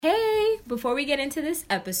Before we get into this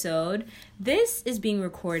episode, this is being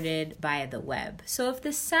recorded via the web. So if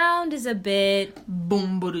the sound is a bit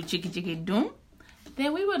boom, boom, chicky, chicky, doom,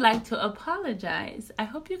 then we would like to apologize. I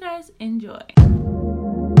hope you guys enjoy.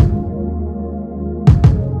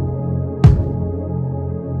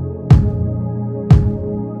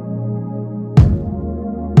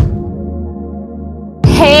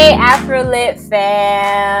 Hey, Afrolit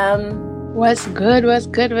fam. What's good,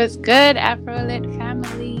 Afrolit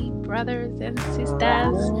family, brothers and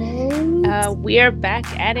sisters. We are back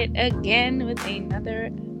at it again with another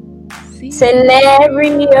scenario.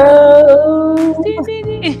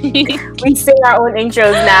 We sing our own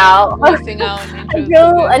intros now. We sing our own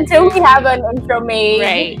intros. Until we have an intro made.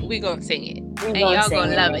 Right, we gonna sing it. And y'all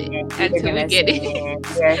gonna love it until we get it.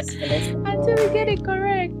 Yes, until we get it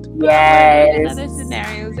correct. Yes. Another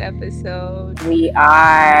scenarios episode. We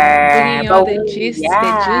are bringing y'all the gist,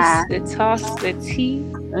 the toss, the tea.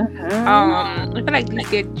 I feel like these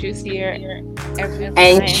get juicier every time.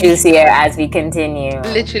 And juicier as we continue.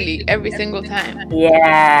 Literally every single time.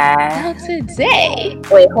 Yeah. Today.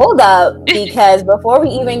 Wait, hold up. Because before we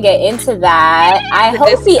even get into that, I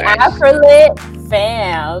hope the Afrolit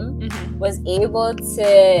fam was able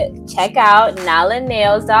to check out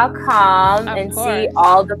nalanails.com and see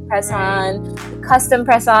all the press-on, custom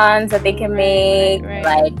press-ons that they can make. Right.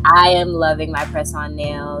 Like, I am loving my press-on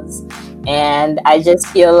nails. And I just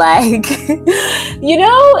feel like,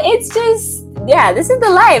 it's just, this is the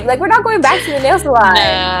life. Like, we're not going back to the nail salon.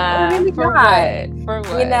 Nah, really for not. What?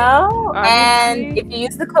 Honestly. And if you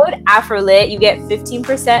use the code AFROLIT, you get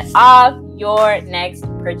 15% off your next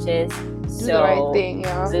purchase. Do the right thing,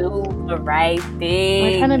 y'all. Do the right thing.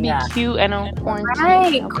 We're trying to be cute and on quarantine.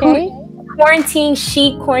 Right. Okay? Quarantine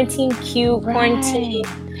chic, quarantine cute, quarantine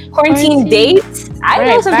dates. I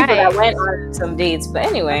know some people that went on some dates, but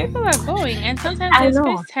anyway. People are going, and sometimes there's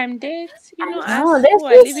FaceTime dates. There's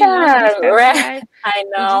FaceTime. Right. I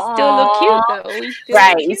know. You still look cute, though.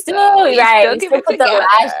 You still put the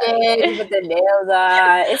lashes, you put the nails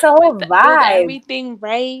on. It's a whole vibe. Everything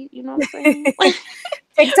right, you know what I'm saying?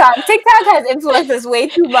 TikTok has influenced us way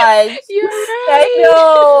too much. You're right. I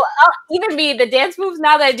know. Even me, the dance moves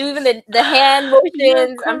now that I do, even the hand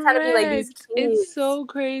motions, I'm trying to be like these kids. It's so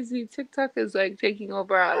crazy. TikTok is like taking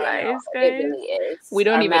over our lives, guys. It really is. We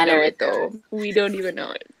don't even know it though. We don't even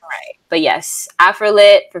know it. Right. But yes,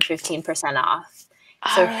 Afrolit for 15% off.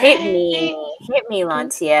 So hit me,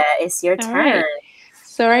 Lantia. It's your turn. Right.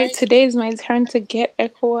 So today is my turn to get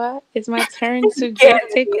Equa. It's my turn to just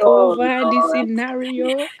take over the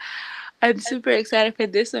scenario. I'm super excited for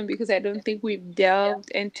this one because I don't think we've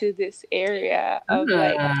delved into this area of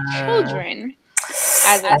like children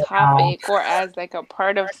as a topic or as like a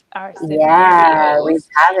part of our scenarios. Yeah, we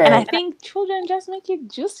haven't. And I think children just make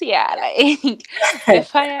it juicier. Like the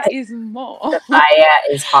fire is more. The fire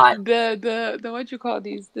is hot. The what you call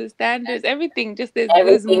these? The standards, everything just is.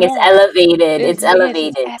 Everything is elevated. It's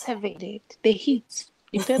elevated. It's elevated. The heat.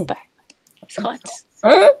 The pepper. It's hot.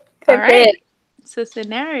 All right. So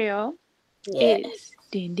scenario is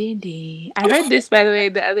ding ding ding. I heard this by the way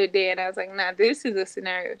the other day, and I was like, nah, this is a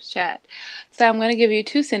scenario chat. So I'm gonna give you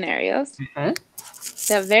two scenarios.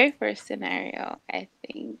 The very first scenario, I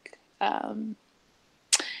think,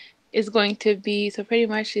 is going to be pretty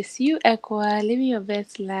much it's you, Equa, living your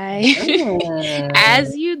best life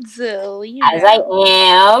as you do. As I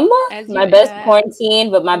am, my best quarantine,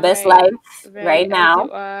 but my best life right now.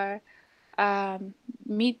 You are,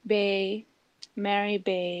 meet Bay, marry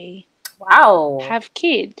Bay. Wow. Have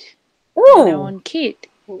kid. Ooh. And one kid.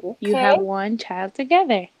 Okay. You have one child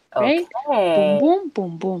together. Right? Okay. Boom, boom,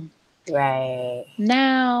 boom, boom. Right.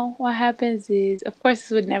 Now, what happens is, of course,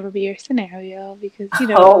 this would never be your scenario because,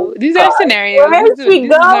 these are scenarios. Where's she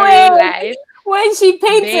going? When she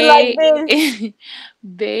paints it like this.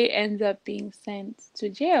 Bay ends up being sent to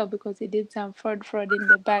jail because he did some fraud in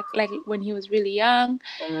the back, like when he was really young.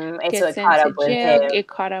 It caught up with him. It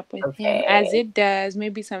caught up with him, as it does.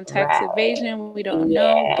 Maybe some tax evasion, we don't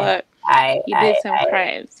know, but he did some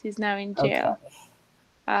crimes. He's now in jail.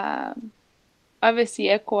 Obviously,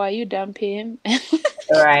 Equa, you dump him.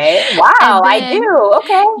 Right. Wow, I do.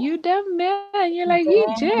 Okay. You dumb man. You're like, you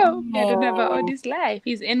jail. I don't know about all this life.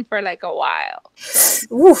 He's in for like a while.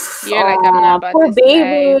 So you're like, I'm not about this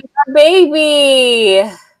life.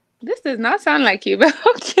 Baby. This does not sound like you, but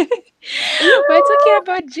okay. We're talking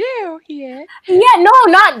about jail here. Yeah, no,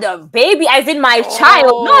 not the baby, as in my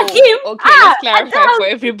child, not him. Okay. Let's clarify for Adult.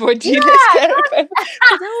 everybody. Let's Yeah, clarify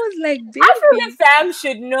because I was like, baby. African fam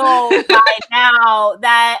should know by now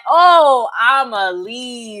that I'ma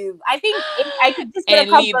leave. I think if I could just get a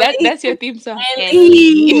And leave. That's your compilation theme song. and And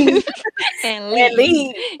leave leave. And and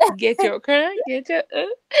leave. leave Get your car. Get your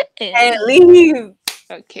and and leave. leave.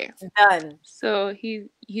 Okay. Done. So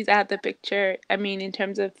he's out the picture. I mean, in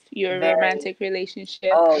terms of your Very. romantic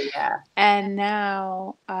relationship, Oh yeah. and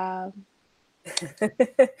now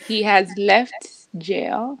he has left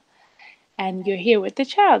jail, and you're here with the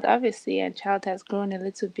child, obviously, and child has grown a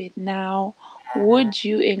little bit now. Would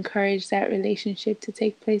you encourage that relationship to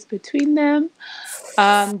take place between them?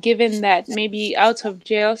 Given that maybe out of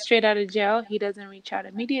jail, straight out of jail, he doesn't reach out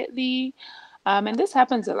immediately. And this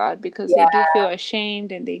happens a lot because they do Yeah. feel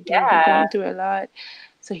ashamed and they do be Yeah. going through a lot.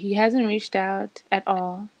 So he hasn't reached out at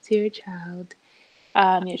all to your child.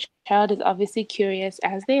 Your child is obviously curious,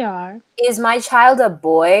 as they are. Is my child a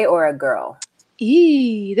boy or a girl?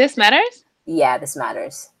 This matters? Yeah, this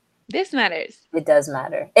matters. This matters. It does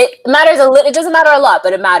matter. It matters a little. It doesn't matter a lot,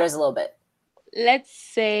 but it matters a little bit. Let's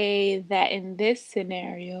say that in this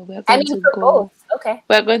scenario, we're I going mean, to for go. both. Okay.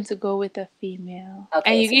 We're going to go with a female. And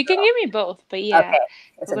Okay. you can give me both, but yeah. Okay.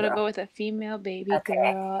 It's We're a going to girl. go with a female baby Okay.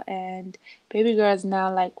 girl. And baby girl is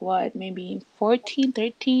now like what, maybe 14,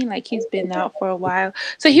 13? Like he's been out for a while.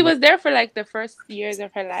 So he was there for like the first years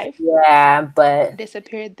of her life. Yeah, but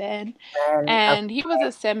Disappeared then. then And he was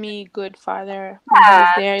a semi good father when he was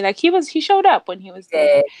there. Like he showed up when he was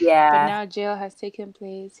there. yeah. But now jail has taken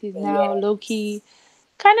place. He's now Yeah. low key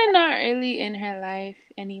kind of not really in her life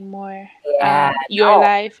anymore. Yeah. Your No.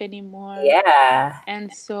 life anymore. Yeah.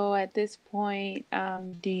 And so at this point,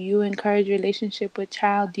 do you encourage relationship with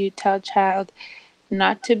child? Do you tell child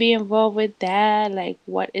not to be involved with that? Like,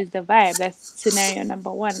 what is the vibe? That's scenario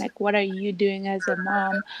number one. Like, what are you doing as a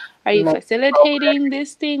mom? Are you facilitating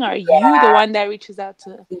this thing? Are you the one that reaches out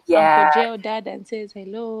to Uncle Yeah. Jay or Dad and says,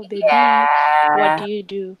 hello, baby? What Yeah. do you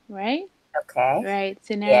do? Right? Okay. Right.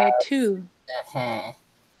 Scenario Yes. two. Uh-huh.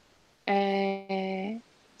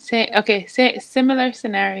 Say similar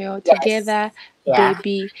scenario together, Yeah.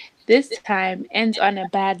 baby. This time ends on a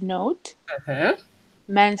bad note. Uh-huh.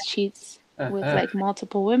 Mans cheats with like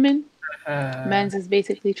multiple women. Mans is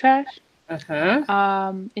basically trash.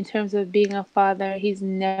 In terms of being a father, he's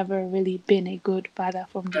never really been a good father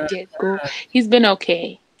from the get go. He's been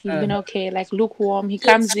okay. He's been okay, like lukewarm. He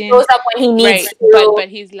comes in, shows up when he needs right, to. but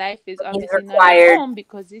his life is He's obviously not at required. home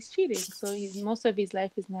because he's cheating. So most of his life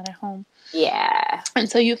is not at home. Yeah. And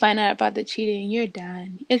so you find out about the cheating, you're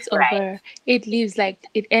done. It's Right. over. It leaves like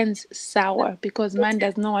it ends sour because man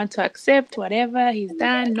does not want to accept whatever he's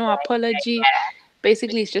done. No apology.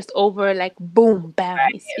 Basically, it's just over. Like boom, bam.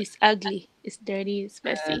 It's ugly. It's dirty. It's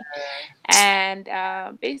messy. And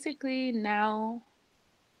basically now,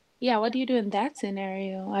 yeah. What do you do in that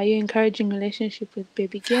scenario? Are you encouraging relationship with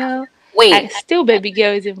baby girl? Wait, Still baby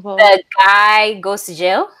girl is involved. the guy goes to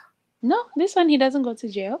jail? No, this one he doesn't go to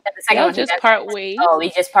jail. And the second They'll one, just part ways. Oh,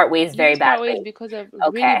 we just part ways very Part ways badly. because of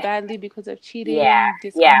Okay. really badly because of cheating, Yeah.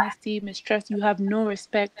 dishonesty, mistrust. You have no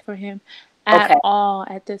respect for him at Okay. all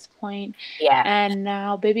at this point. Yeah. And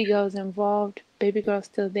now baby girl's involved. Baby girl's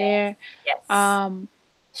still there. Yes.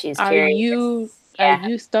 She's Are curious. are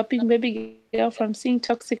you stopping baby girl from seeing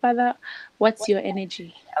toxic father? What's your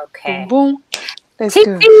energy? Okay. Boom, boom. Let's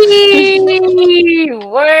go.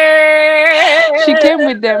 Word. She came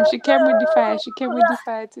with them. She came with the fire. She came with the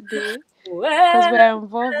fire today. Because we're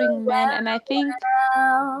involving men, and I think.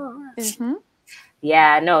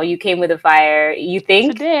 Yeah, no, you came with the fire. You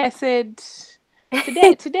think? Today I said. I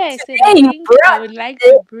think I would like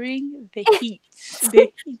to bring the heat.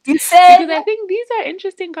 You said, because I think these are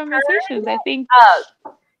interesting conversations. I think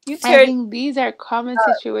these are common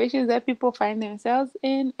situations that people find themselves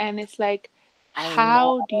in, and it's like,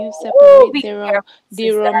 how do you separate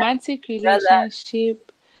the romantic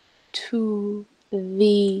relationship to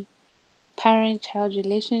the parent-child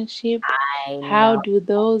relationship? How do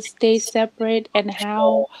those stay separate, and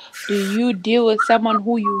how do you deal with someone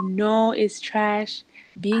who you know is trash?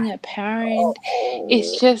 Being a parent,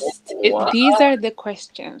 it's just these are the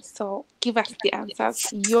questions. So give us the answers.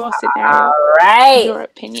 Your scenario, all right, your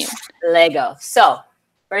opinion. Lego. So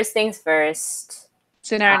first things first.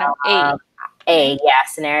 Scenario number A, yeah,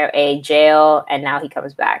 scenario A, jail, and now he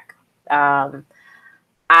comes back.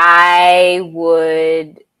 I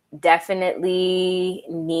would definitely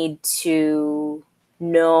need to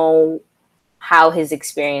know how his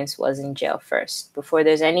experience was in jail first before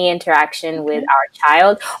there's any interaction with our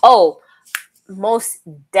child. Oh, most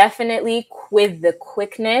definitely with the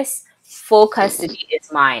quickness, full custody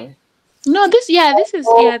is mine. No, this is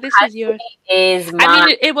yours. Is mine. I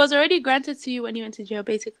mean, it was already granted to you when you went to jail,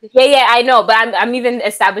 basically. Yeah, I know, but I'm even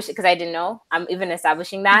establishing because I didn't know. I'm even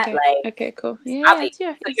establishing that. Okay. Like, okay, cool. Yeah, it's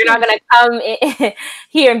so you're not gonna come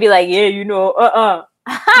here and be like, yeah,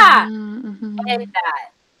 and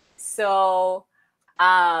that. So,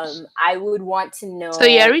 I would want to know. So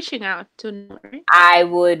you're reaching out to know, right? I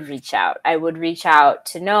would reach out.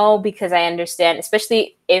 To know because I understand,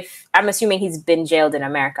 especially if I'm assuming he's been jailed in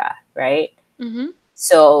America, right? Mm-hmm.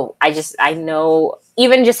 So I know,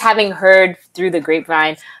 even just having heard through the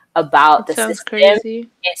grapevine about the system, crazy.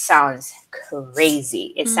 It sounds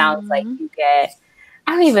crazy. It sounds like you get,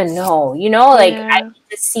 I don't even know, like it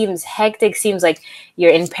just seems hectic. Seems like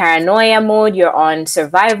you're in paranoia mode. You're on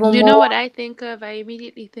survival mode. You know what I think of? I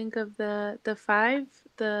immediately think of the 5,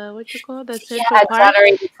 the Central Park,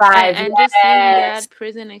 and just seeing that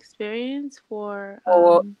prison experience for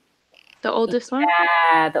the oldest one.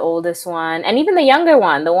 Yeah, the oldest one, and even the younger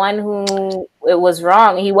one, the one who it was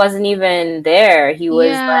wrong. He wasn't even there. He was.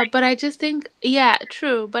 Yeah, but I just think,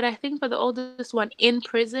 true. But I think for the oldest one in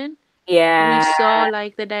prison, we saw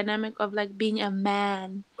like the dynamic of like being a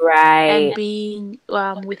man, right, and being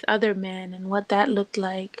with other men and what that looked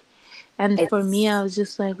like. And for me, I was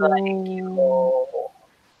just like, whoa.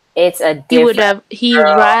 It's a different. He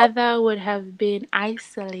rather would have been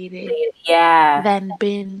isolated, than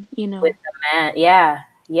been, with the man.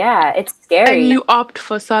 Yeah, it's scary. And you opt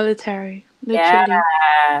for solitary, literally.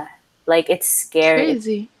 Yeah, like it's scary.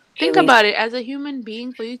 Crazy. Think about it, as a human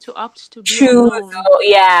being, for you to opt to be alone,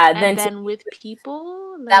 and then with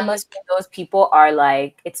people, like, that must mean those people are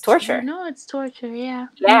like, it's torture. It's torture. Yeah.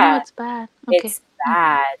 It's bad. Okay. It's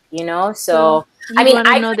bad, So I mean,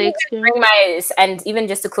 I couldn't even bring and even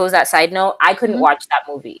just to close that side note, I couldn't watch that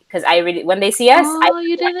movie because when they see us,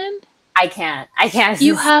 you didn't. I can't.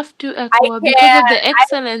 You have to, Ekwa, because of the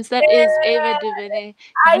excellence that is Ava DuVernay.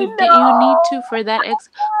 You need to, for that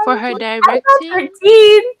for her directing.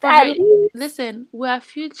 Listen, we are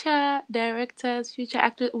future directors, future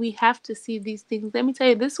actors. We have to see these things. Let me tell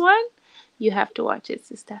you, this one, you have to watch it,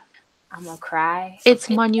 sister. I'm gonna cry. It's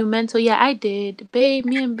monumental. Yeah, I did. Babe,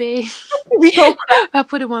 me and Babe. I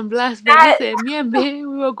put him on blast, but listen, me and Babe,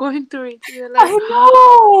 we were going through it. We were like, I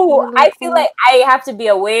know. I feel like I have to be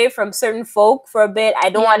away from certain folk for a bit. I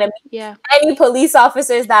don't want to meet any police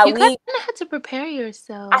officers that you kind of have to prepare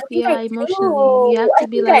yourself. Emotionally. You have to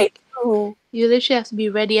be like, you literally have to be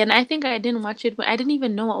ready. And I think I didn't watch it, but I didn't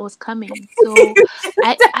even know what was coming. So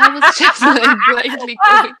I was just like blindly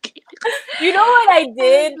going. You know what I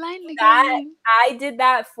did? I did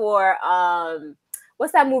that for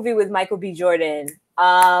what's that movie with Michael B. Jordan?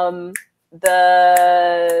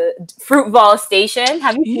 The Fruitvale Station.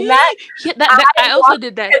 Have you seen that? Yeah, I also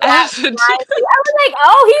did that. I was like,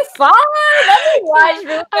 oh, he's fun. Let me watch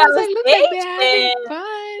Fruitvale Station. Look like they're having fun.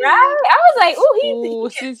 Right? I was like, oh,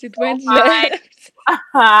 since it went left.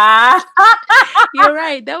 You're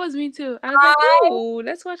right. That was me too. I was like, oh,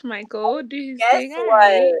 let's watch Michael do his thing.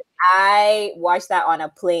 I watched that on a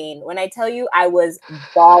plane. When I tell you, I was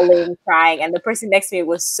bawling, crying, and the person next to me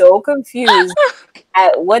was so confused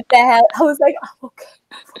at what the hell. I was like, oh, okay.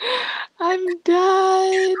 I'm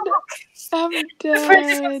done. I'm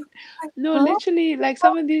done. No, literally, like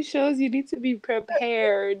some of these shows, you need to be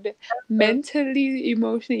prepared mentally,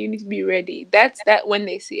 emotionally. You need to be ready. That's when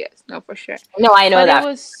they see us. No, for sure. No, I know that. It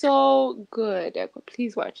was so good.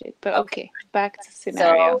 Please watch it. But okay, back to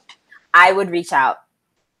scenario. So I would reach out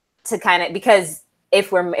to kind of, because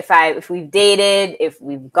if we've dated, if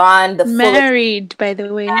we've gone the married, by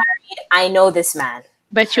the way, I know this man.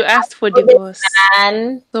 But you asked for divorce.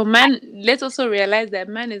 So let's also realize that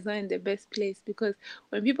man is not in the best place, because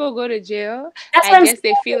when people go to jail, I guess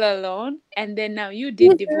they feel alone. And then now you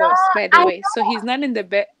did divorce, by the way. So he's not in the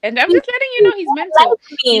best. And I'm just letting you know he's mental.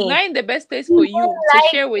 He's not in the best place for you to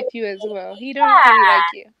share with you as well. He don't really like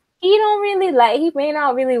you. He may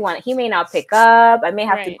not really want it. He may not pick up. I may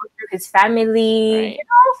have to go through his family.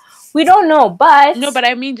 We don't know, but no, but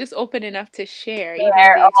I mean, just open enough to share even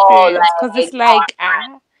the experience, because it's like,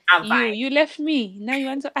 you left me, now you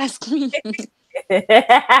want to ask me.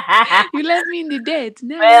 You left me in the dead.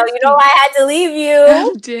 Well, you know, I had to leave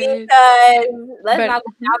you because let's not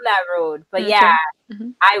go down that road. But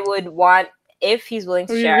I would want, if he's willing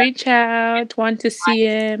to share, reach out, want to see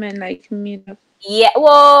him and like meet up. Yeah,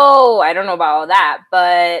 whoa, I don't know about all that,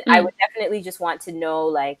 but I would definitely just want to know,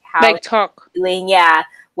 like, how he's doing,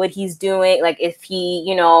 what he's doing, like if he,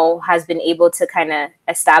 has been able to kind of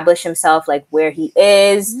establish himself, like where he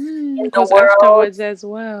is, in the Because world. afterwards as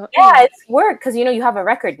well. Yeah, it's work because you have a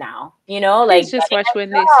record now. Like Please just getting watch a When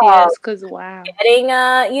They See job, Us, because wow. getting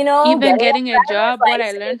a Even getting a driver's job, what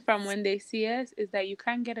I learned from license. When They See Us is that you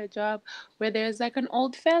can't get a job where there's like an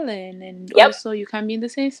old felon, and Yep, also you can't be in the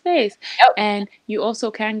same space. yep. And you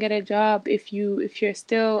also can't get a job if you're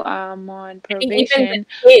still on I think even probation.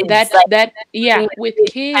 with kids, That like that even yeah, with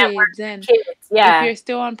with kids, you can't work kids. And with kids. if Yeah, you're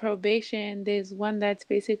still on probation, there's one that's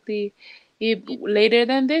basically later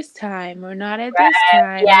than this time or not at this right.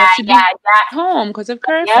 time. You Yeah, have to be yeah, yeah. home because of Yep,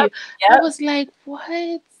 curfew. I yep. was like,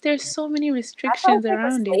 what? There's so many That's all restrictions type of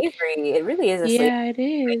around it. slavery. It really is a slavery. Yeah, it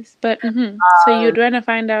is. But so you'd want to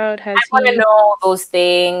find out, I has want to he? know those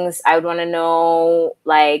things. I would want to know,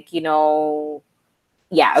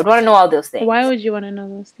 yeah, I would want to know all those Why things. would you want to know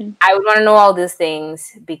those things? I would want to know all those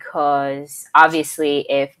things because obviously,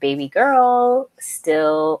 if baby girl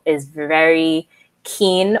still is very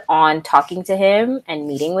keen on talking to him and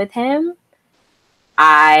meeting with him,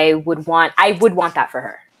 I would want that for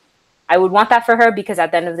her. I would want that for her because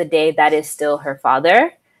at the end of the day, that is still her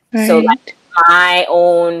father. So like, Right. my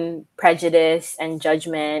own prejudice and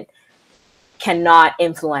judgment cannot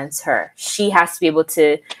influence her. She has to be able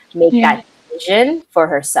to make that decision for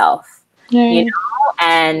herself, Right.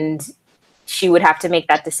 and she would have to make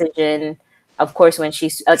that decision, of course, when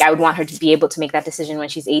she's like, I would want her to be able to make that decision when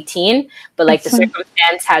she's 18, but like the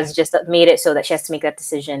circumstance has just made it so that she has to make that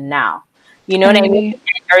decision now. You know what I mean?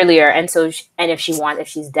 Earlier. And so, if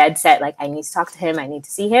she's dead set, like, I need to talk to him, I need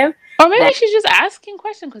to see him. Or maybe she's just asking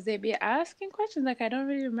questions because they'd be asking questions. Like, I don't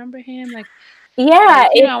really remember him. Like, yeah,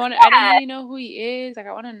 I don't really know who he is. Like,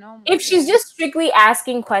 I want to know more. If she's just strictly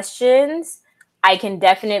asking questions, I can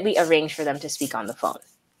definitely arrange for them to speak on the phone.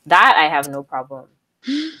 That I have no problem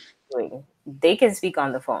doing. They can speak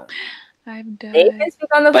on the phone. I'm done. They can speak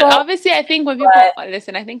on the phone. But obviously, I think when people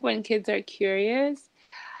listen, I think when kids are curious,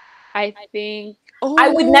 I think. Oh, I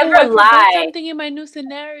would never lie. Something in my new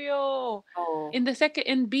scenario. In the second,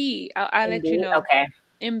 in B, I'll let you know. Okay.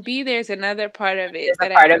 In B, there's another part of it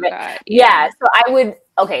that I forgot. Yeah. So I would.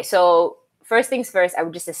 Okay. So first things first, I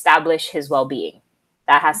would just establish his well-being.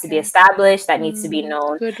 That has to be established. That needs to be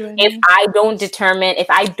known. If I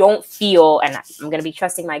don't feel, and I'm going to be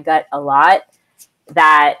trusting my gut a lot,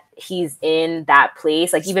 that he's in that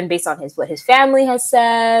place, like even based on what his family has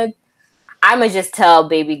said, I'm going to just tell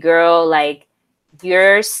baby girl, like,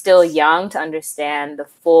 you're still young to understand the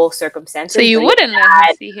full circumstances. So you wouldn't let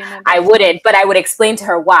her see him? I wouldn't, but I would explain to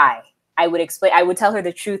her why. I would tell her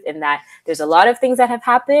the truth in that there's a lot of things that have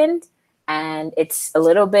happened and it's a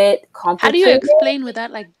little bit complicated. How do you explain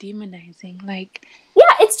without like demonizing? Like, yeah,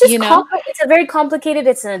 it's just it's a very complicated,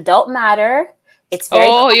 it's an adult matter. It's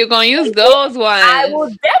very you're going to use those ones. I will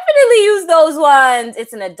definitely use those ones.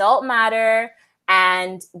 It's an adult matter.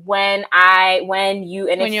 And when you're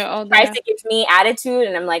older, tries to give me attitude,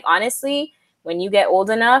 and I'm like, honestly, when you get old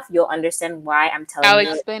enough, you'll understand why I'm telling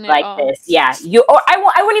you like this. Yeah,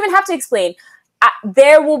 I won't even have to explain.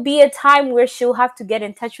 There will be a time where she'll have to get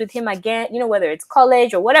in touch with him again. Whether it's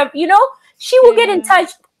college or whatever. She will get in touch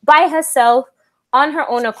by herself on her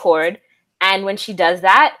own accord. And when she does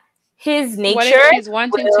that, his nature. What if she's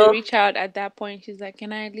wanting to reach out at that point? She's like,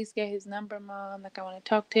 "Can I at least get his number, Mom? Like, I want to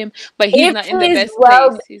talk to him." But he's not in the best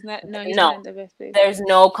place. He's not. No, he's not in the best place. There's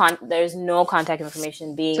no contact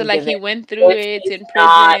information being given. So, like, he went through it in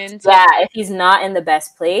prison. If he's not in the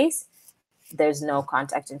best place, there's no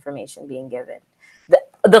contact information being given.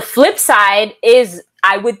 The flip side is,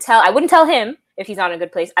 I wouldn't tell him if he's not in a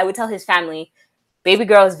good place. I would tell his family, baby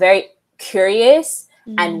girl is very curious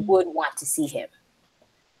and would want to see him.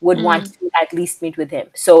 Would want to at least meet with him.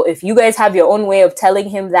 So if you guys have your own way of telling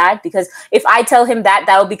him that, because if I tell him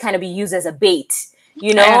that'll be used as a bait,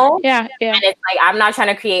 Yeah. And it's like, I'm not trying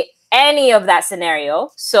to create any of that scenario.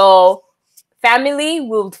 So family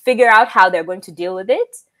will figure out how they're going to deal with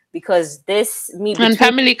it, because and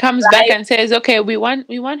family comes back and says, okay, we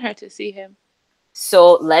want her to see him.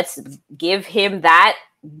 So let's give him that,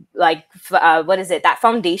 like, that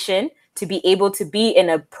foundation to be able to be in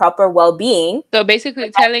a proper well-being. So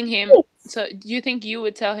basically telling him, so do you think you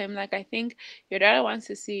would tell him, like, I think your daughter wants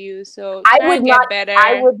to see you, so try to get better?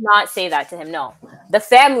 I would not say that to him, no. The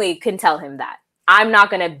family can tell him that. I'm not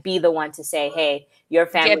going to be the one to say, hey, your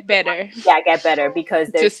family... Get better. Get better,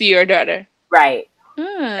 because... to see your daughter. Right.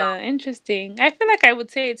 Interesting. I feel like I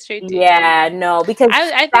would say it straight to you. Yeah, no, because...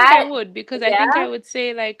 I think I would, because I think I would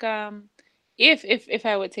say, like, if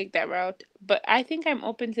I would take that route, but I think I'm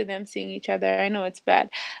open to them seeing each other. I know it's bad.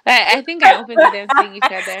 I think I'm open to them seeing each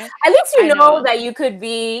other. At least you know that you could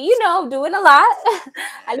be, doing a lot.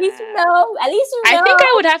 At least you know. I think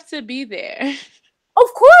I would have to be there.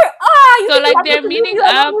 Of course. You So think like I'm they're going to leave meeting you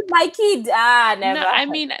alone up. with my kid? Never. No, I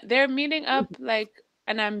mean they're meeting up like,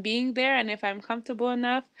 and I'm being there, and if I'm comfortable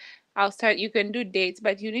enough, I'll start. You can do dates,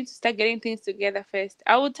 but you need to start getting things together first.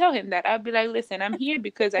 I will tell him that. I'll be like, listen, I'm here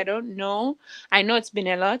because I don't know. I know it's been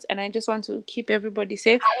a lot, and I just want to keep everybody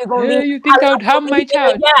safe. How you gonna leave? Hey, you How think I you would harm gonna my leave me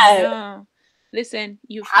child? again? No. Listen,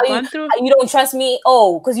 you've How gone through. you don't trust me?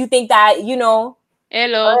 Oh, because you think that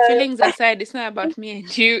Hello, feelings aside, it's not about me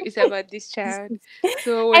and you. It's about this child.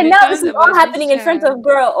 So when And it now this comes is all about this happening in front of child,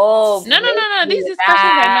 girl. Oh, no, no, make no, no. These me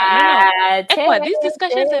discussions are not. No, no. Equa, these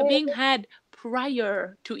discussions are attention. being had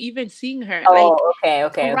prior to even seeing her. Like Oh,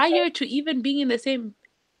 okay. prior to even being in the same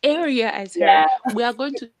area as her, Yeah. we are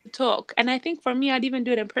going to talk. And I think for me, I'd even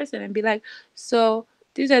do it in person and be like, so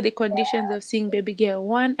these are the conditions of seeing baby girl.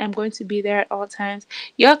 One, I'm going to be there at all times.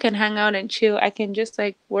 Y'all can hang out and chill. I can just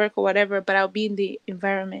like work or whatever, but I'll be in the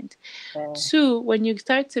environment. Two, when you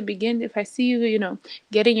start to begin, if I see you,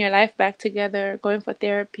 getting your life back together, going for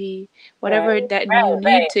therapy, whatever that you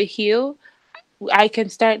need to heal, I can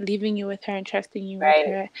start leaving you with her and trusting you with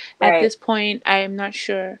her. At this point, I am not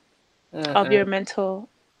sure of your mental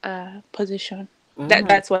position.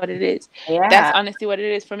 That's what it is. That's Yeah. honestly what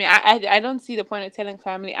it is for me. I don't see the point of telling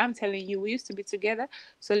family. I'm telling you, we used to be together.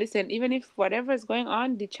 So listen, even if whatever is going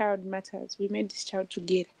on, the child matters. We made this child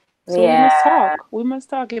together. So we must talk. We must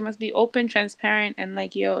talk. It must be open, transparent, and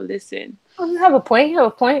like, yo, listen. Oh, you have a point. You have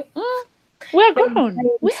a point. We're grown.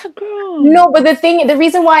 We are grown. No, but the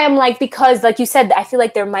reason why I'm like, because like you said, I feel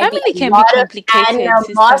like there might be Family a can be lot of complicated,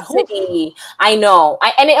 sister. animosity. I know.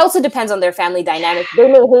 And it also depends on their family dynamics. They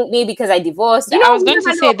may hate me because I divorced. I was You going to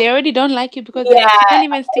never say they know. already don't like you because they're like, she Yeah. can't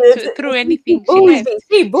even stick to through She anything. She bougie. left.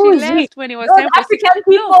 She She bougie. left when it was Those time for six. African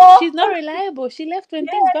No, people. she's not reliable. She left when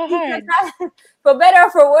things Yeah, got hard. for better or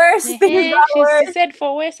for worse, things got She worse. said,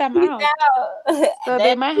 for worse, I'm Peace out. out. So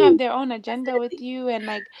they might have their own agenda with you, and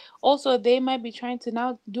like also they might be trying to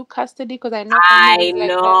now do custody because I know I families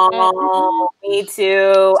like that. know. Me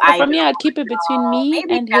too. So for me, I'd keep it between me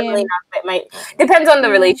Maybe and family him. not might depends on the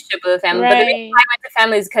Yeah. relationship of the family. But the reason Right. why I went to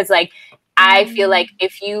family is because like I feel like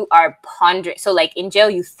if you are pondering, so like in jail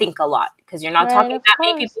you think a lot because you're not Right, talking of that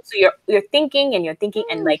many people, course. so you're thinking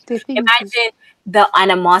and like The things is. imagine the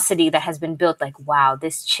animosity that has been built. Like wow,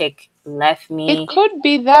 this chick left It me. could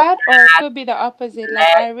be that, or it could be the opposite. Like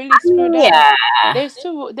I really screwed up. Yeah.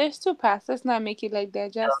 There's two paths. Let's not make it like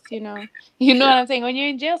that. Just you know what I'm saying. When you're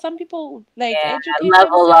in jail, some people like Yeah, educate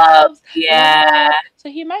level up. themselves, Yeah, level up. So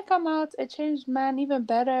he might come out a changed man, even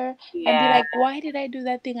better, and be yeah, like, "Why did I do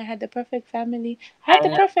that thing? I had the perfect family, I had I the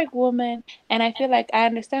know. perfect woman, and I feel like I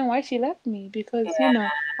understand why she left me because Yeah,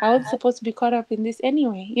 I wasn't supposed to be caught up in this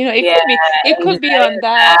anyway. yeah, It could be on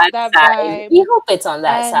that side. vibe." We hope it's on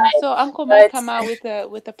that And side, so uncle might but come out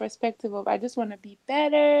with a perspective of I just want to be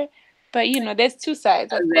better. But there's two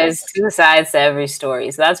sides, of there's course. two sides to every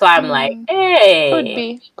story. So that's why I'm like, Hmm. Could hey,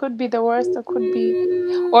 be. Could be the worst,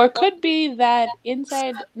 or could be that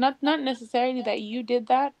inside, not necessarily that you did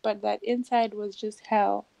that, but that inside was just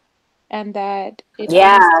hell. And that it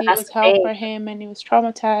yeah, honestly that's was the hell thing. for him and he was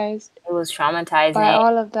traumatized It was by traumatizing.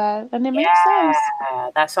 all of that. And it makes sense. Yeah,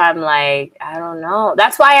 that's why I'm like, I don't know.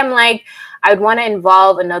 That's why I'm like, I'd want to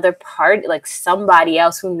involve another part, like somebody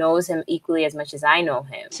else who knows him equally as much as I know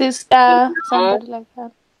him. You Sister, know? somebody like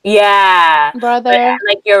that. Yeah, but Brother.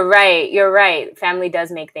 like you're right. You're right. Family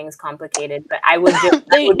does make things complicated, but I would just,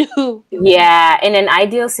 They do. yeah, in an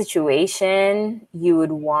ideal situation, you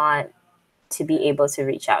would want to be able to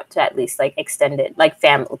reach out to at least like extended, like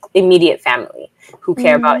family, immediate family who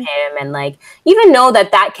care about Mm. him, and like even know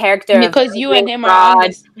that character of Because you and being him are on fraud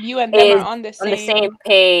this, you and them are is on the on the same same.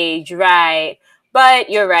 page, right? But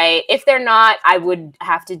you're right. If they're not, I would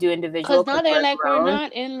have to do individual Because because now they're we're like, we're grown.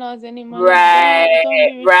 not in-laws anymore. Like, Right, don't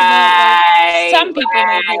be reaching out. Like, right, some people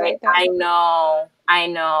might be right. like that. I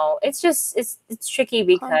know. It's just it's tricky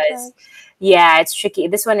because Complex. yeah, it's tricky.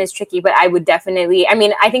 This one is tricky, but I would definitely, I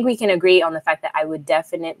mean, I think we can agree on the fact that I would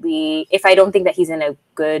definitely, if I don't think that he's in a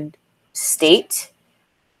good state,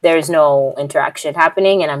 there's no interaction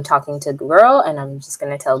happening and I'm talking to girl and I'm just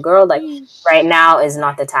going to tell girl like right now is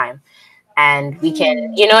not the time. And we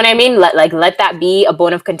can, you know what I mean? Let that be a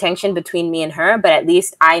bone of contention between me and her. But at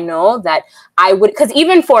least I know that I would, because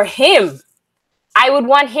even for him, I would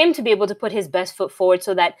want him to be able to put his best foot forward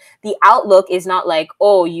so that the outlook is not like,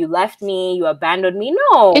 oh, you left me, you abandoned me.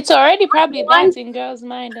 No. It's already probably that in girls'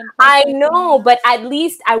 mind, I unfortunately. know, but at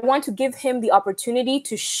least I want to give him the opportunity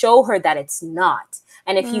to show her that it's not.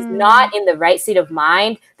 And if he's not in the right state of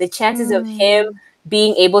mind, the chances of him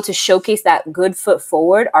being able to showcase that good foot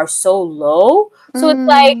forward are so low. So it's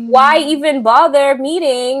like, why even bother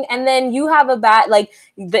meeting? And then you have a bad, like,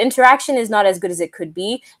 the interaction is not as good as it could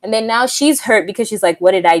be. And then now she's hurt because she's like,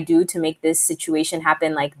 what did I do to make this situation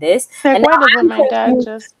happen like this? Like, and why now doesn't my dad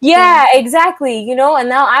just... Yeah, exactly. You know, and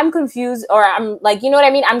now I'm confused, or I'm like, you know what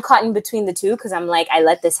I mean? I'm caught in between the two because I'm like, I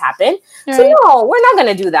let this happen. Right. So no, we're not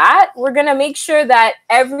gonna do that. We're gonna make sure that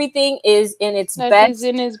everything is in its best. He's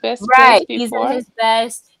in his best right. Place before. He's in his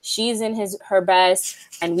best. She's in her best,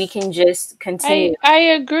 and we can just continue. I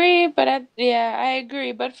agree, but I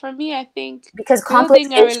agree. But for me, I think because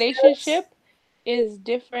building a relationship is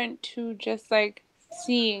different to just like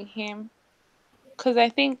seeing him. Because I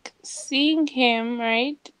think seeing him,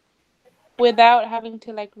 right, without having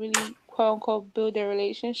to like really quote unquote build a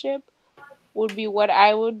relationship would be what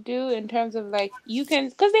I would do in terms of like, you can,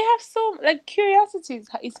 because they have so like curiosity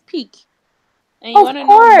is peak. And you want to know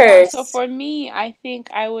more. So for me, I think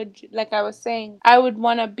I would, like I was saying, I would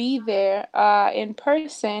want to be there in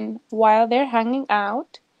person while they're hanging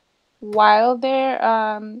out, while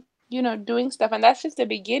they're doing stuff. And that's just the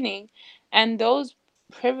beginning. And those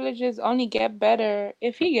privileges only get better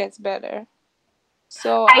if he gets better.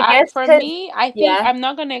 So I think I'm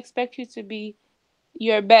not going to expect you to be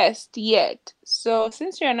your best yet. So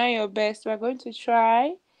since you're not your best, we're going to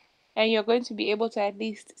try, and you're going to be able to at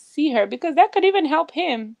least see her, because that could even help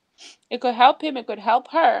him. It could help him. It could help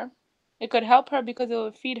her. It could help her because it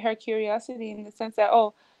would feed her curiosity in the sense that,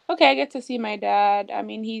 oh, okay, I get to see my dad. I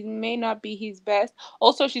mean, he may not be his best.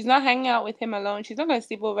 Also, she's not hanging out with him alone. She's not going to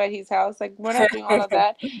sleep over at his house. Like, we're not doing all of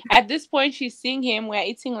that. At this point, she's seeing him. We're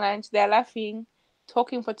eating lunch. They're laughing,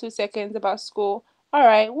 talking for 2 seconds about school. All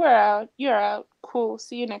right, we're out. You're out. Cool.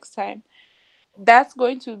 See you next time. That's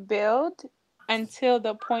going to build until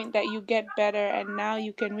the point that you get better, and now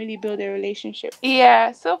you can really build a relationship.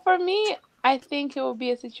 Yeah, so for me, I think it would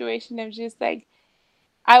be a situation of just like,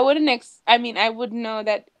 I would know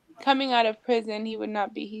that coming out of prison, he would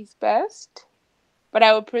not be his best, but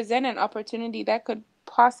I would present an opportunity that could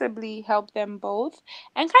possibly help them both,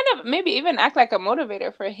 and kind of maybe even act like a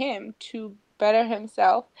motivator for him to better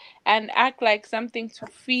himself, and act like something to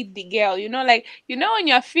feed the girl. Like, when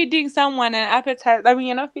you're feeding someone an appetizer, I mean,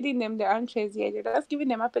 you're not feeding them their entrees yet, you're just giving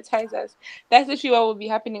them appetizers. That's literally what will be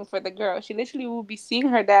happening for the girl. She literally will be seeing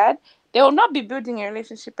her dad. They will not be building a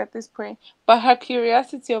relationship at this point, but her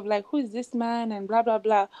curiosity of like, who is this man, and blah blah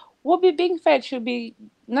blah, will be being fed. She'll be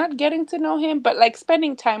not getting to know him, but like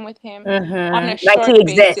spending time with him on a short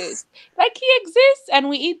basis. Like he exists, and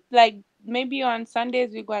we eat, like, maybe on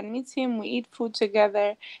Sundays we go and meet him, we eat food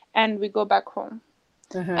together, and we go back home.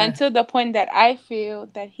 Until the point that I feel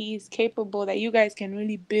that he's capable, that you guys can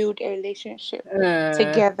really build a relationship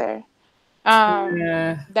together.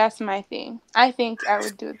 That's my thing. I think I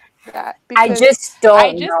would do that, because I just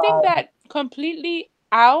think that completely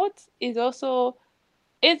out is also,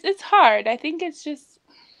 it's hard. I think it's just,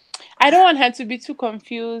 I don't want her to be too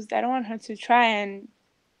confused. I don't want her to try and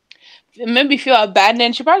maybe feel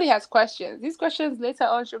abandoned. She probably has questions. These questions later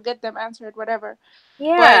on, she'll get them answered, whatever.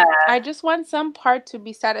 Yeah. But I just want some part to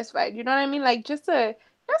be satisfied. You know what I mean? Like, just like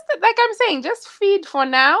I'm saying, just feed for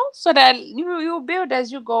now so that you'll build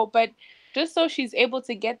as you go. But just so she's able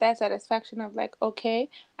to get that satisfaction of like, okay,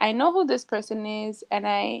 I know who this person is, and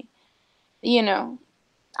I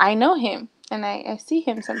know him, and I see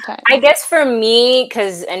him sometimes. I guess for me,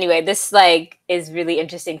 because anyway, this like is really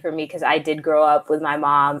interesting for me because I did grow up with my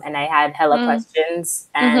mom, and I had hella questions,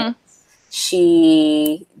 and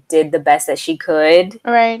she did the best that she could.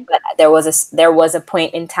 Right. But there was a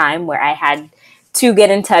point in time where I had to get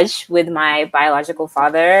in touch with my biological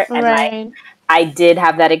father, and like I did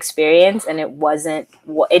have that experience, and it wasn't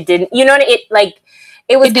what it didn't.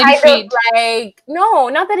 It was kind of like, no,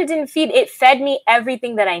 not that it didn't feed. It fed me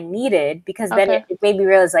everything that I needed, because then it made me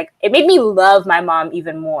realize, like, it made me love my mom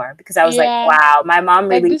even more, because I was like, wow, my mom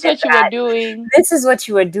really did that. This is what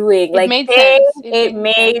you were doing. It made sense. It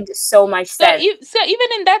made so much sense. So even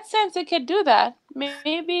in that sense, it could do that.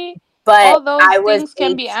 Maybe. But all those things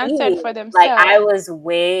can be answered for themselves. Like, I was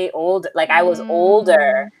way older. Like, I was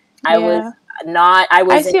older. I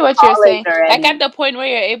see what you're saying. Like, at the point where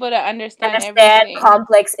you're able to understand everything.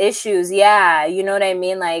 Complex issues. Yeah. You know what I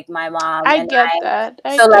mean? Like, my mom. I get that.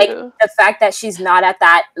 So, like, the fact that she's not at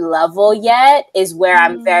that level yet is where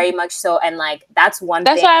I'm very much so. And, like, that's one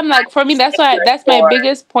thing. That's why I'm like, for me, that's my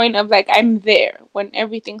biggest point of, like, I'm there when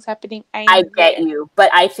everything's happening. I get you.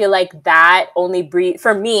 But I feel like that only breeds,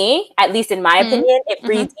 for me, at least in my opinion, it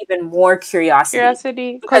breeds even more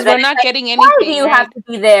curiosity. Because we're not getting anything. Why do you have to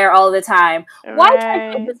be there all the time? Why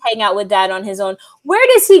can't he just hang out with dad on his own? Where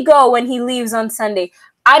does he go when he leaves on Sunday?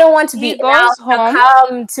 I don't want to he be goes now home.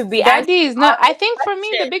 come to be Daddy is not. I think for me,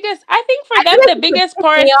 the biggest. I think for them, the biggest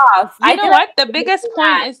part. You know what? The biggest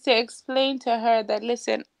point is to explain to her that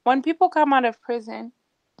listen, when people come out of prison,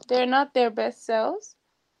 they're not their best selves.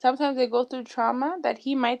 Sometimes they go through trauma that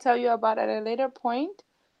he might tell you about at a later point.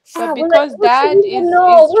 But because dad is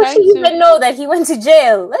will she trying to even know that he went to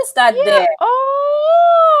jail? Let's start there.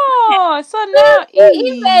 Oh, so now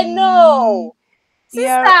Even know, sister.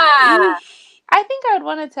 I think I would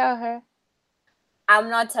want to tell her. I'm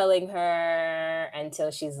not telling her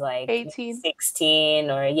until she's like 18, 16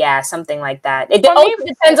 or something like that. It for also me,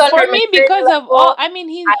 depends on her because of all. I mean,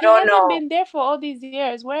 he don't hasn't know. been there for all these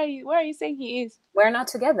years. Where are you saying he is? We're not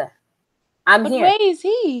together. I'm but here. Where is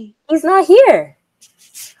he? He's not here.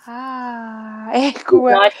 Not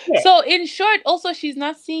here. So in short, also she's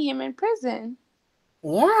not seeing him in prison.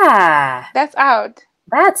 Yeah. That's out.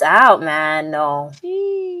 That's out, man. No.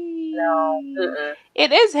 Jeez. No.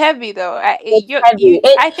 It is heavy though. I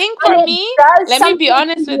think for me, let me be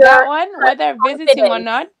honest with that one, whether visiting or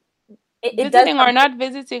not,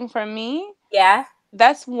 visiting for me,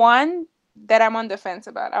 that's one that I'm on the fence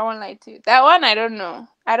about. I won't lie to you. That one, I don't know.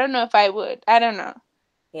 I don't know if I would. I don't know.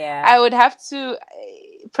 Yeah. I would have to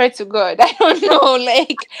pray to God. I don't know.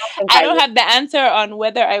 Like, I don't have the answer on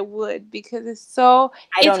whether I would because it's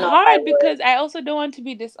hard because I also don't want to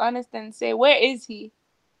be dishonest and say, where is he?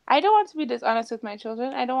 I don't want to be dishonest with my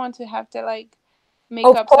children. I don't want to have to like make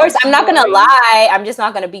up. Of course, I'm not gonna lie. I'm just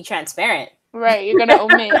not gonna be transparent. Right, you're gonna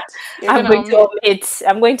omit. I'm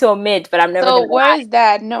going to omit, but I'm never gonna lie. So where is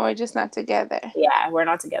Dad? No, we're just not together. Yeah, we're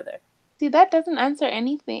not together. See, that doesn't answer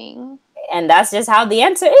anything. And that's just how the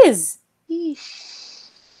answer is. See,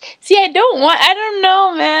 I don't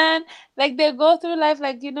know, man. Like, they go through life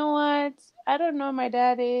like, you know what? I don't know who my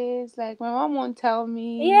dad is. Like, my mom won't tell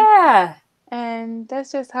me. Yeah. And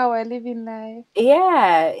that's just how I live in life.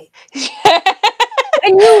 Yeah. I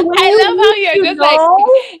love how you're just like,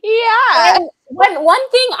 yeah. One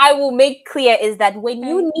thing I will make clear is that when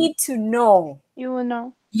you need to know, you will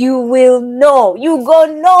know. You will know. You go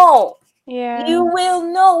know. Yeah. You will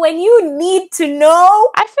know when you need to know.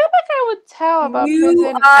 I feel like I would tell about prison. You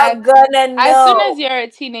are gonna know. As soon as you're a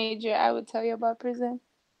teenager, I would tell you about prison.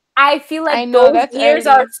 I feel like those years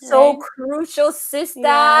are so crucial, sister.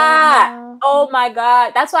 Yeah, oh my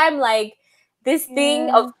God. That's why I'm like, this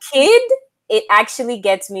thing of kid, it actually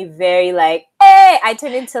gets me very like, hey, I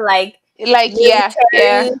turn into like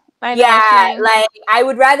I know like I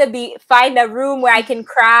would rather find a room where I can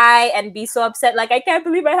cry and be so upset, like I can't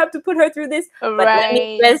believe I have to put her through this. But let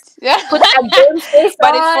me just put a good face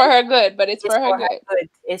But it's for her good. It's for her good.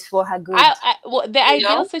 It's for her good. The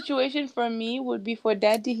ideal situation for me would be for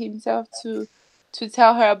Daddy himself to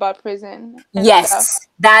tell her about prison. Yes,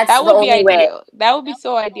 that would be ideal. That would be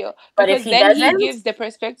so ideal. But because if he then doesn't, he gives the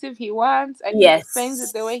perspective he wants and he explains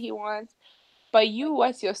it the way he wants. But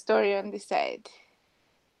what's your story on this side?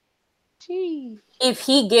 Gee. If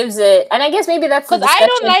he gives it, and I guess maybe that's because I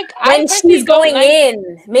don't like when she's going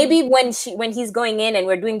in. Maybe when he's going in and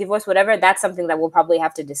we're doing divorce, whatever. That's something that we'll probably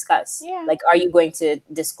have to discuss. Yeah. Like, are you going to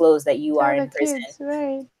disclose that you are in prison? Kids,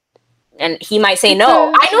 right. And he might say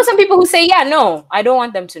no. I know some people who say, yeah, no, I don't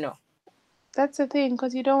want them to know. That's the thing,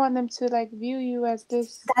 because you don't want them to like view you as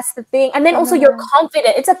this. That's the thing, and then also you're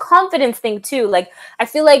confident. It's a confidence thing too. Like, I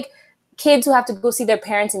feel like kids who have to go see their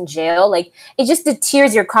parents in jail, like it just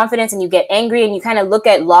deters your confidence and you get angry and you kind of look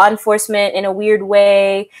at law enforcement in a weird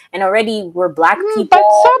way. And already we're Black people,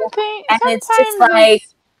 but it's just like,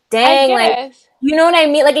 dang, like, you know what I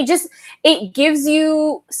mean? Like it gives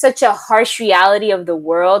you such a harsh reality of the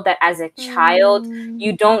world that as a child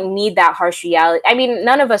you don't need that harsh reality. I mean,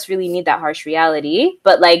 none of us really need that harsh reality,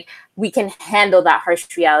 but like we can handle that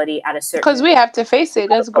harsh reality at a certain because we have to face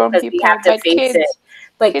it as grown people. We have to face it.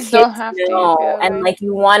 But kids don't have to, and like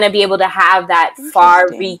you want to be able to have that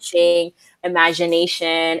far-reaching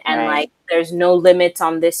imagination, and like there's no limits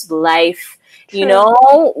on this life, you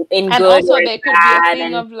know, in good or bad. And also there could be a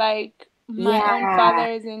thing of like, my own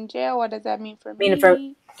father is in jail. What does that mean for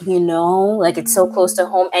me? You know, like it's so close to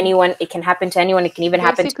home. It can happen to anyone. It can even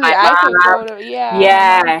happen to my mom.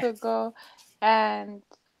 I could go, and.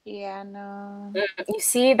 Yeah, no. You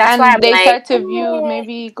see, that's why they start to view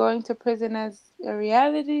maybe going to prison as a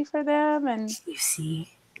reality for them, and you see,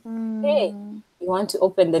 hey, you want to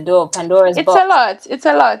open the door, Pandora's box. It's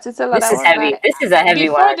a lot. This is heavy. This is a heavy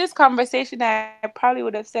one. Before this conversation, I probably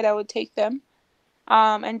would have said I would take them,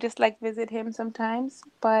 and just like visit him sometimes,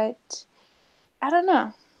 but I don't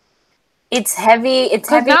know. It's heavy. It's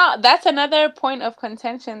heavy. Now that's another point of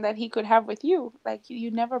contention that he could have with you. Like you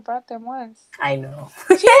never brought them once. I know.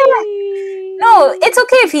 No, it's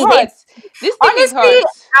okay if he hates. This thing is hard.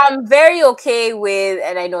 I'm very okay with,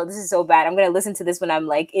 and I know this is so bad. I'm gonna listen to this when I'm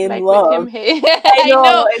like in like love. With him I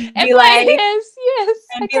know. And be like, yes.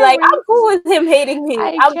 And be like, I'm cool with him hating me.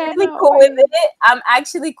 I'm really cool with it. I'm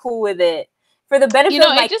actually cool with it. For the benefit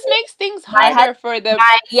of my it just kids, makes things harder for the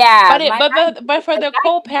but for the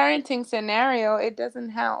co-parenting scenario, it doesn't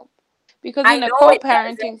help. Because in a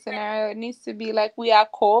co-parenting scenario, it needs to be like we are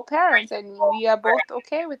co-parents and we are both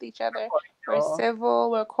okay with each other. We're civil,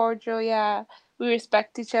 we're cordial, yeah. We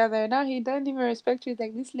respect each other. Now he doesn't even respect you.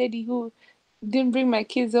 Like this lady who didn't bring my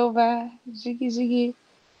kids over. Jiggy.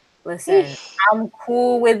 Listen, I'm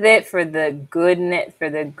cool with it for the goodness,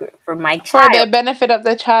 for my child. For the benefit of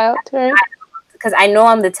the child, right? Because I know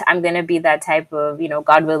I'm gonna be that type of,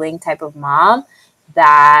 God willing, type of mom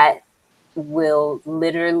that will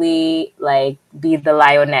literally like be the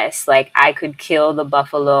lioness. Like I could kill the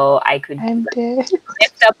buffalo. I could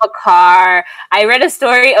lift up a car. I read a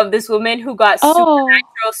story of this woman who got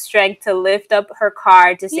supernatural strength to lift up her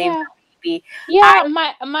car to save her baby. Yeah,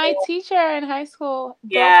 my teacher in high school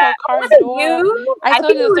broke her car door. I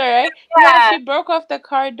told you the story, right? Yeah, she broke off the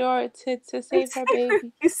car door to save her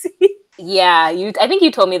baby. You see? Yeah, I think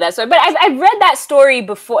you told me that story, but I've read that story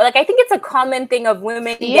before. Like I think it's a common thing of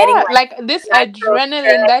women getting like this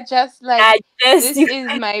adrenaline that just like this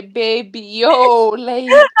is my baby, yo. Like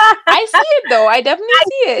I see it though. I definitely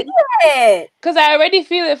see it because I already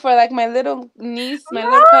feel it for like my little niece, my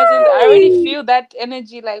little cousins. I already feel that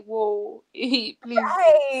energy. Like whoa, please.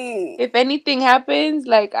 If anything happens,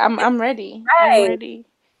 like I'm ready. I'm ready.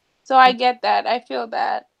 So I get that. I feel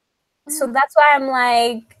that. So that's why I'm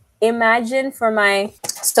like, imagine for it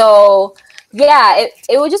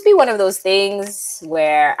would just be one of those things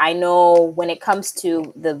where I know when it comes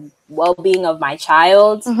to the well-being of my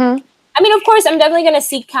child. I mean, of course, I'm definitely going to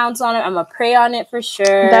seek counsel on it. I'm going to pray on it for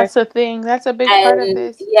sure. That's the thing. That's a big part of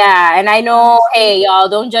this. Yeah. And I know, hey, y'all,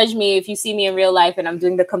 don't judge me if you see me in real life and I'm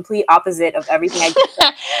doing the complete opposite of everything I do.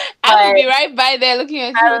 I would be right by there looking at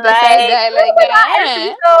you with the side eye like,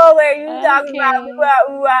 where you talking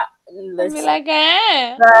about? Listen, be like,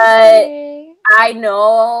 but I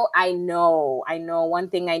know. One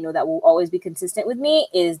thing I know that will always be consistent with me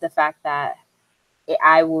is the fact that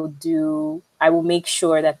I will make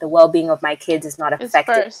sure that the well-being of my kids is not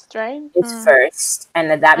affected. It's first, right? It's first,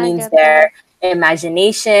 and that means their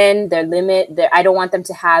imagination, their limit. I don't want them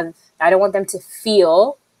to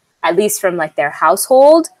feel, at least from like their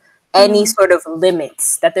household, any sort of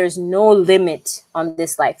limits. That there's no limit on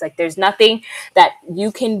this life. Like there's nothing that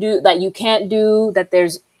you can do that you can't do. That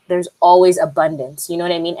there's always abundance. You know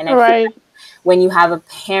what I mean? And I feel like when you have a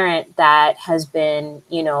parent that has been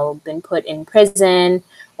put in prison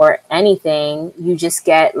or anything, you just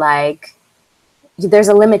get like, there's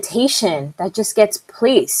a limitation that just gets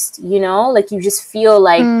placed, like you just feel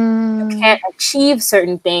like you can't achieve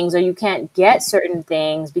certain things or you can't get certain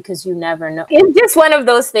things because you never know. It's just one of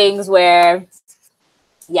those things where,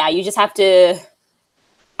 yeah, you just have to,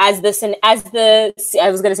 I was going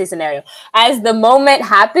to say scenario, as the moment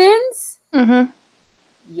happens,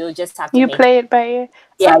 you'll just have to play it by ear.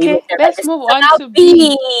 Yeah, okay, let's move on to B.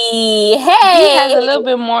 Hey, B has a little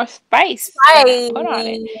bit more spice put on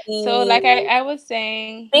it. So, like I was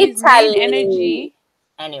saying, his main energy.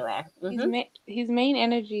 Anyway, his main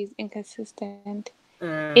energy is inconsistent.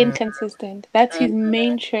 Inconsistent. That's his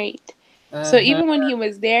main trait. So even when he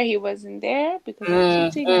was there, he wasn't there because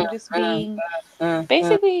of cheating and just being.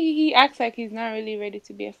 Basically, he acts like he's not really ready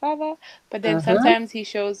to be a father, but then sometimes he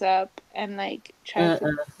shows up and like tries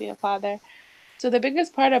to be a father. So the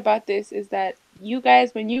biggest part about this is that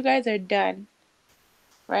when you guys are done,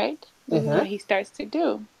 right? This is what he starts to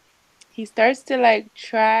do. He starts to like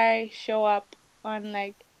show up on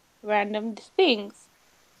like random things.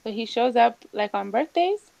 So he shows up like on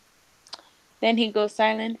birthdays. Then he goes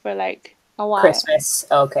silent for like a while. Christmas,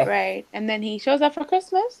 okay. Right. And then he shows up for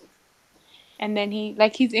Christmas. And then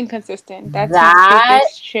he's inconsistent. That's his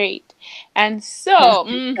biggest trait. And so,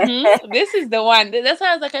 this is the one. That's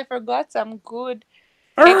why I was like, I forgot some good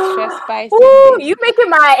extra spice. Ooh, you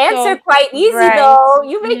making my answer quite easy though.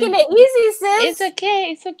 You making it easy, sis.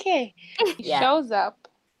 It's okay. He shows up,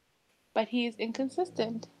 but he is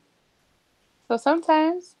inconsistent. So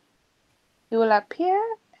sometimes he will appear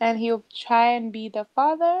and he'll try and be the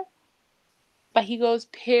father, but he goes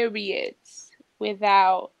periods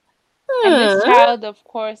without. And this child, of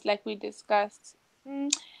course, like we discussed,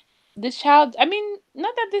 this child, I mean,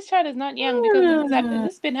 not that this child is not young, because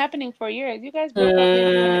this has been happening for years. You guys broke up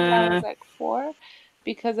maybe when the child was like 4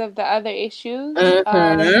 because of the other issues.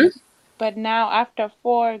 But now after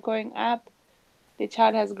 4 going up, the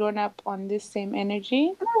child has grown up on this same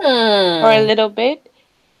energy for a little bit.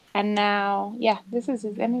 And now, yeah, this is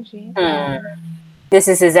his energy. This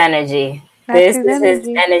is his energy. That's This his is his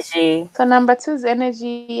energy. energy. So number two's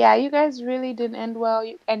energy. Yeah, you guys really didn't end well,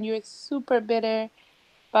 and you're super bitter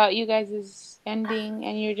about you guys' ending,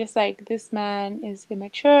 and you're just like, this man is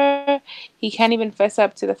immature. He can't even fess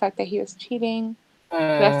up to the fact that he was cheating. So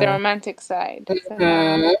that's the romantic side. So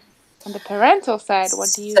now, on the parental side, what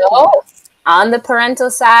do you So, do? on the parental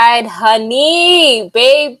side, honey,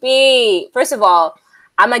 baby. First of all,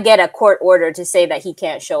 I'm gonna get a court order to say that he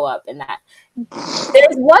can't show up in that.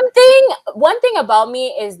 There's one thing about me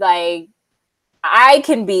is like I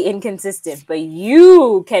can be inconsistent, but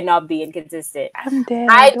you cannot be inconsistent. I'm I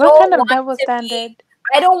dead. What don't kind of want double to be standard?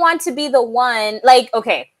 I don't want to be the one like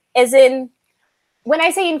okay, as in when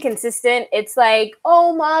I say inconsistent, it's like,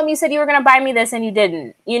 oh, mom, you said you were going to buy me this and you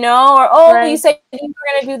didn't, you know? Or, oh, you Right. said you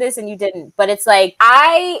were going to do this and you didn't. But it's like,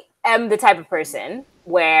 I am the type of person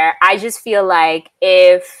where I just feel like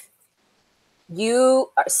if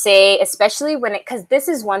you say, especially when it, because this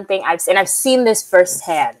is one thing I've seen this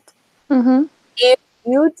firsthand. Mm-hmm. If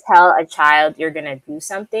you tell a child you're going to do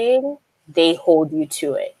something, they hold you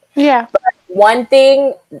to it. Yeah. But one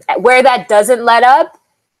thing where that doesn't let up,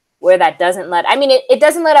 I mean, it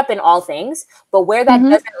doesn't let up in all things, but where that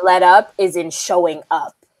doesn't let up is in showing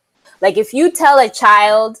up. Like if you tell a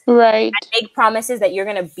child Right. and make promises that you're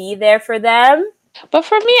going to be there for them, But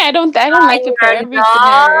for me, I don't like it for you're every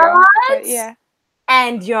scenario. not, But yeah.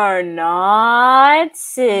 and you're not,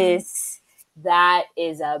 sis, that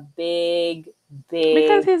is a big,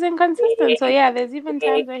 Because big, he's inconsistent. So big, yeah, there's even big,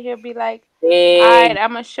 times where he'll be like, alright, big.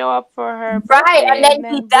 I'm gonna show up for her Right, and birthday then and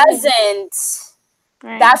he then boom. doesn't.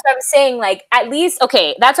 Right. That's what I'm saying. Like, at least,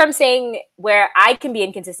 okay, that's what I'm saying where I can be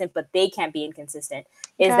inconsistent, but they can't be inconsistent.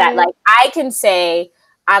 Is Got that, it. like, I can say,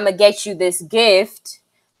 I'm going to get you this gift,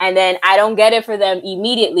 and then I don't get it for them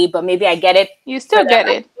immediately, but maybe I get it You for still them get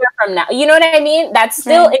a it. year from now. You know what I mean? That's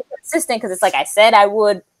still Right. inconsistent because it's like I said I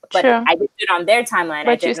would, but Sure. I didn't do it on their timeline. I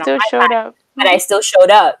But did you it on still my showed time, up. but I still showed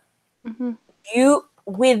up. Mm-hmm. You,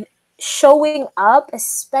 with showing up,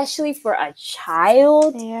 especially for a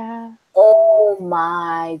child, Yeah. oh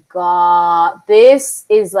my god, this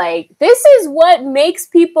is what makes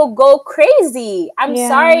people go crazy. I'm Yeah.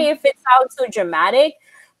 sorry if it sounds so dramatic,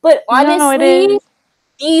 but No, it honestly, is.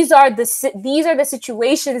 these are the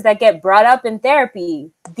situations that get brought up in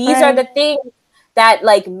therapy. These are the Right. things that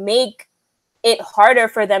like make it harder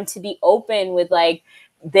for them to be open with like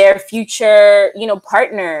their future,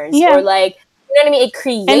 partners, or Yeah. like, you know what I mean? It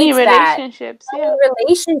Any creates that relationships, yeah.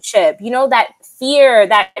 relationship, that fear,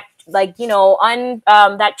 that like,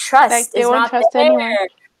 that trust Like they is won't not trust anyone. there,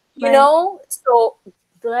 Right. so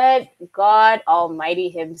let God Almighty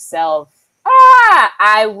himself,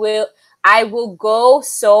 I will go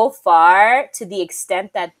so far to the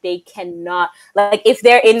extent that they cannot, like, if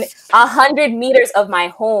they're in 100 meters of my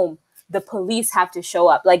home, the police have to show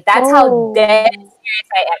up. Like, that's how dead Oh. serious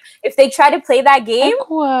I am. If they try to play that game,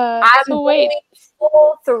 Equa. I'm So wait. going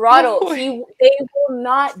full throttle. Wait. They will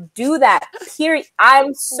not do that. Period. I'm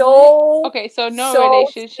What? so Okay, so no so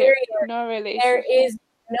relationship. serious. No There relationship. is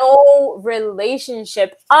no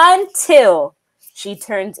relationship until she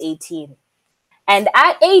turns 18. And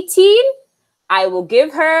at 18, I will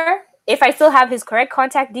give her, if I still have his correct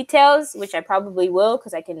contact details, which I probably will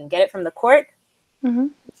because I can get it from the court, Mm-hmm.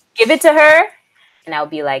 give it to her, and I'll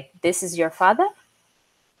be like, this is your father.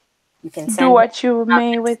 You can Do send him. what you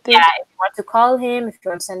may with Yeah, it. if you want to call him, if you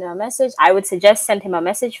want to send him a message, I would suggest send him a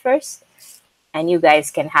message first, and you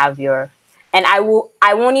guys can have your. And I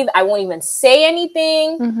won't even say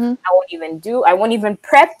anything. Mm-hmm. I won't even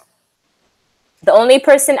prep. The only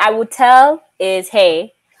person I would tell is,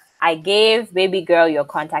 hey, I gave baby girl your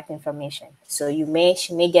contact information, so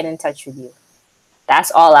she may get in touch with you.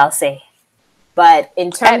 That's all I'll say. But in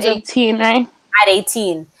At terms of 18, right? at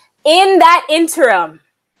 18, in that interim,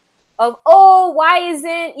 of, oh, why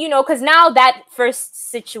isn't, because now that first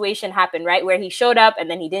situation happened, right, where he showed up and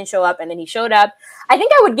then he didn't show up and then he showed up. I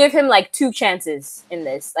think I would give him like 2 chances in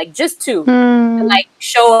this, like just 2, like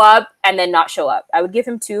show up and then not show up. I would give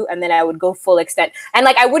him 2, and then I would go full extent, and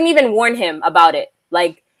like I wouldn't even warn him about it.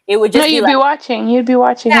 Like it would No, just be you'd like, be watching. You'd be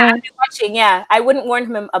watching, yeah, right? I'd be watching. Yeah, I wouldn't warn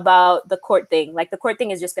him about the court thing. Like the court thing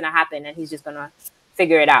is just gonna happen, and he's just gonna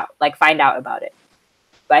figure it out, like find out about it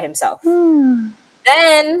by himself.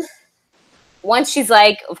 Then once she's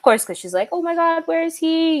like, of course, because she's like, oh my god, where is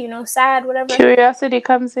he? Sad, whatever. Curiosity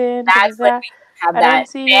comes in. That's when we have I don't that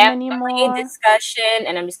see him family anymore. discussion,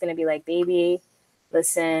 and I'm just gonna be like, baby,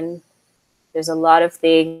 listen, there's a lot of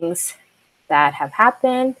things that have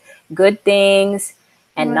happened, good things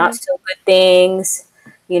and not Right. so good things.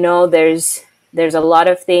 There's There's a lot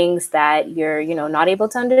of things that you're, not able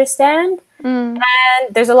to understand. Mm.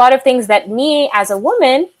 And there's a lot of things that me as a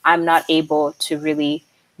woman, I'm not able to really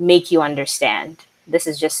make you understand. This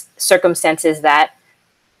is just circumstances that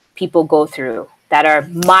people go through that are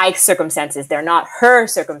my circumstances. They're not her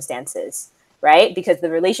circumstances, right? Because the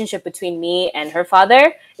relationship between me and her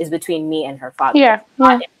father is between me and her father. Yeah, it's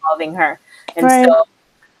not involving her. And right. so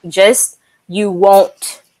just, you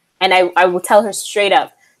won't, and I will tell her straight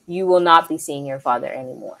up, you will not be seeing your father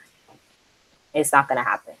anymore. It's not going to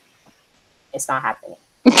happen. It's not happening.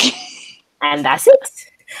 And that's it.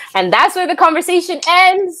 And that's where the conversation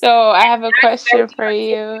ends. So I have a question for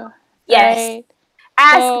you. Yes. Right?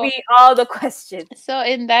 Ask me all the questions. So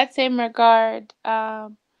in that same regard,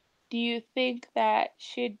 do you think that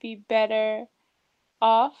she'd be better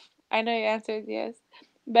off? I know your answer is yes.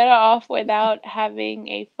 Better off without having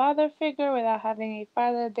a father figure, without having a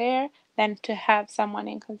father there, than to have someone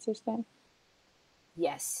inconsistent?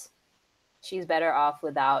 Yes. She's better off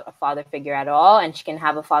without a father figure at all, and she can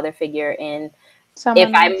have a father figure in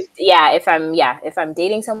someone else. If I'm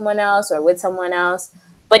dating someone else or with someone else.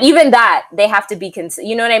 But even that, they have to be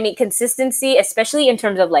you know what I mean? Consistency, especially in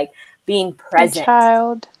terms of like being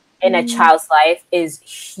present in a child's life, is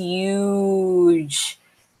huge.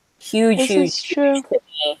 Huge to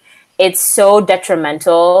me. It's so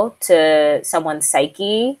detrimental to someone's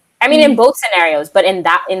psyche. I mean, in both scenarios, but in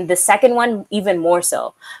the second one, even more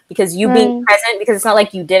so, because you being present, because it's not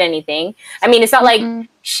like you did anything. I mean, it's not like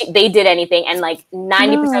they did anything, and like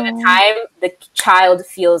 90% of the time, the child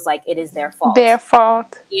feels like it is their fault.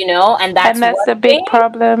 And that's a big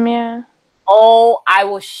problem. Yeah. Oh, I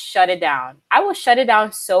will shut it down. I will shut it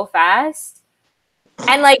down so fast.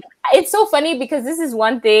 And like, it's so funny because this is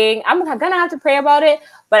one thing I'm gonna have to pray about it,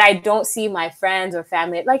 but I don't see my friends or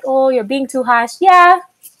family like, oh, you're being too harsh. Yeah,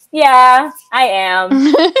 I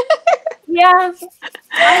am. Yeah,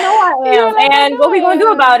 I know I am. And what are we gonna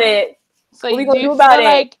do about it? So what are we gonna do about it?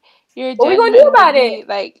 Like your judgment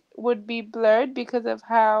like would be blurred because of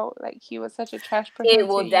how like he was such a trash person. It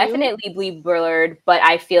will definitely be blurred, but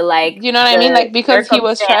I feel like, you know what I mean? Like because he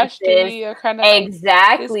was trash to you, you're kind of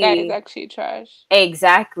exactly like, this guy is actually trash.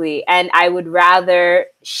 Exactly. And I would rather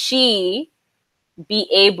she be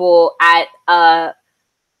able at a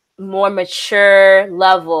more mature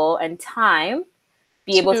level and time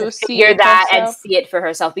be able to figure that and see it for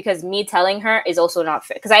herself, because me telling her is also not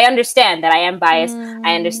fair, because I understand that I am biased.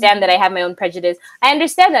 I understand that I have my own prejudice. I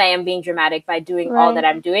understand that I am being dramatic by doing all that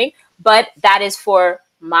I'm doing, but that is for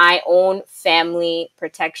my own family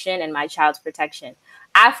protection and my child's protection.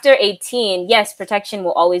 After 18, yes, protection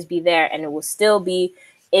will always be there, and it will still be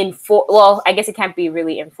well, I guess it can't be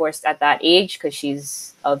really enforced at that age because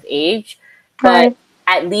she's of age, but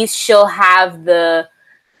at least she'll have the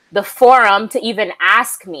forum to even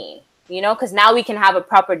ask me, because now we can have a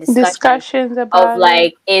proper discussions about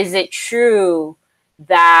like, is it true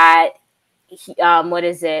that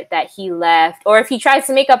that he left, or if he tries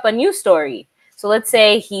to make up a new story. So let's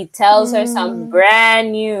say he tells her something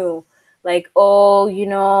brand new, like,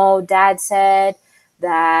 oh, dad said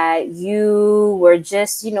that you were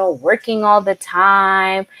just, working all the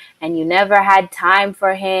time and you never had time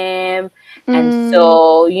for him. And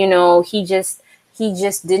so, he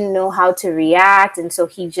just didn't know how to react. And so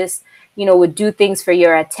he just, would do things for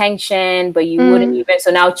your attention, but you wouldn't even,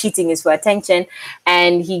 so now cheating is for attention.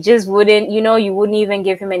 And he just wouldn't, you wouldn't even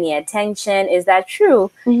give him any attention. Is that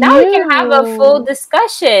true? Now we can have a full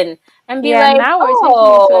discussion and be like, now we're taking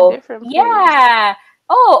it to a different place. Yeah.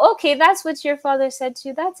 Oh, okay. That's what your father said to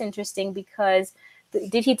you. That's interesting, because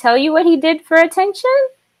did he tell you what he did for attention?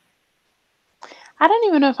 I don't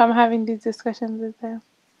even know if I'm having these discussions with him.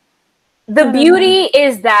 The beauty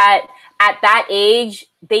is that at that age,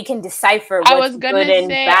 they can decipher what's good and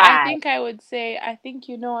bad. I think I would say, I think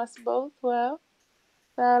you know us both well.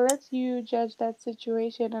 So I'll let you judge that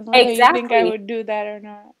situation and whether you think I would do that or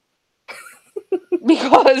not.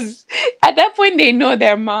 Because at that point, they know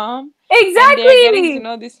their mom. Exactly. And they're getting to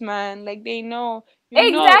know this man. Like, they know.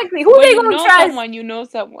 Exactly. Who they gonna trust? You know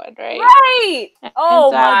someone, right? Right.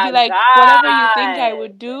 Oh, so I'd be like, whatever you think I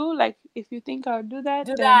would do, like, if you think I would do that,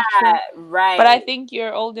 then sure. Right. But I think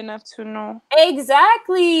you're old enough to know.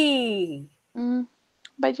 Exactly.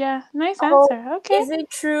 But yeah, nice answer. Okay. Is it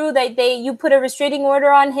true that you put a restraining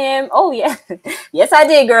order on him? Oh yeah. Yes, I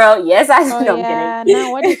did, girl. Yes, I did. Oh, yeah.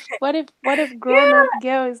 Now what if grown up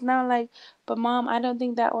girl is now like, but mom, I don't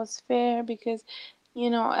think that was fair because,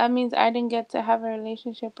 that means I didn't get to have a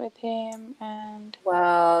relationship with him, and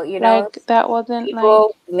well, like that wasn't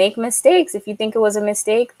people make mistakes. If you think it was a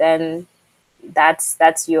mistake, then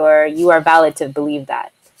you are valid to believe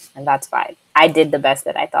that. and that's fine. I did the best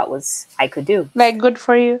that I thought was I could do. Like, good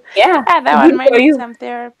for you. Yeah, that one might need some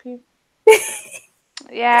therapy.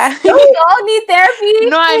 Yeah. Don't we all need therapy?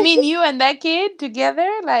 No, I mean you and that kid together,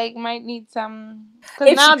 like, might need some.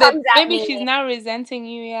 Because now that maybe she's now resenting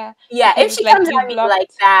you, yeah, because if she comes at me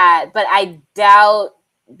like that, but I doubt,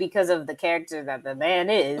 because of the character that the man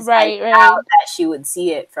is, I doubt that she would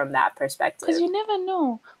see it from that perspective. Because you never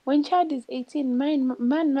know. When child is 18,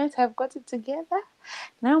 man might have got it together.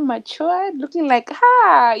 Now matured, looking like,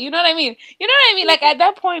 you know what I mean? You know what I mean? Like, at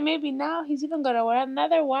that point, maybe now he's even got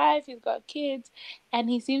another wife, he's got kids, and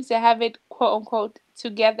he seems to have it, quote unquote,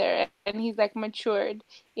 together, and he's like matured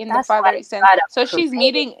in the fatherly sense. So she's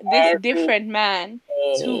meeting this different man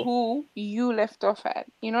to who you left off at.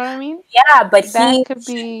 You know what I mean? Yeah, but he could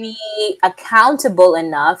be accountable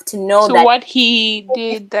enough to know to that what he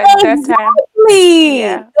did that time.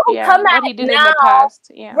 Yeah, don't come what at he did now. In the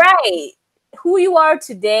past. Yeah, right. Who you are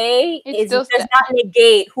today does not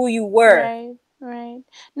negate who you were. Right.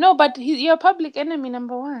 No, but you're public enemy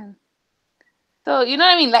number one. So, you know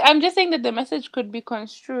what I mean? Like, I'm just saying that the message could be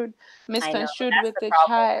misconstrued with the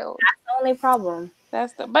child. That's the only problem. But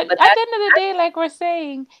at the end of the day, like we're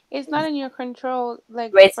saying, it's not in your control,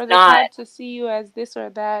 like, for the child to see you as this or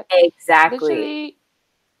that. Exactly. Literally,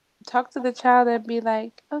 talk to the child and be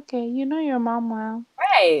like, okay, you know your mom well.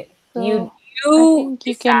 Right. So I think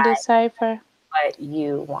you can decipher what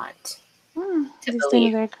you want. These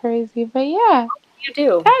things are crazy, but yeah, you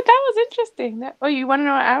do. That was interesting. You want to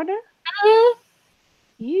know outer?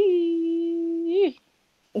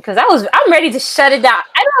 Because I'm ready to shut it down.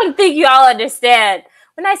 I don't think you all understand.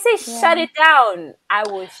 When I say shut it down, I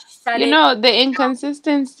will shut it. You know, the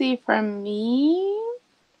inconsistency for me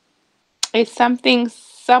is something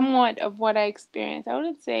somewhat of what I experienced. I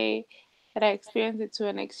wouldn't say that I experienced it to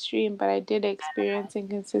an extreme, but I did experience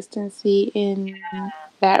inconsistency in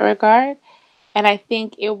that regard. And I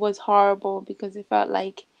think it was horrible because it felt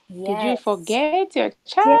like, did you forget your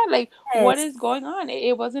child? Like, what is going on?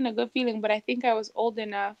 It wasn't a good feeling, but I think I was old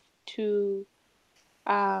enough to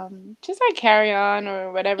just like carry on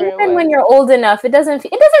or whatever. Even when you're old enough, it doesn't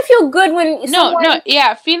feel good when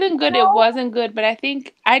feeling good. It wasn't good, but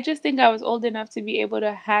I just think I was old enough to be able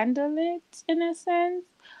to handle it in a sense.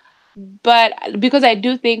 But because I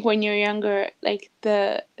do think when you're younger, like,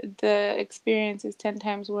 the experience is 10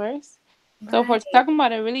 times worse. So if we're talking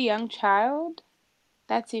about a really young child,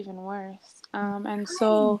 that's even worse. And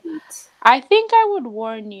so I think I would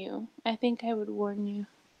warn you. I think I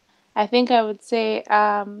would say,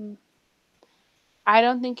 I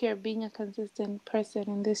don't think you're being a consistent person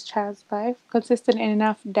in this child's life, consistent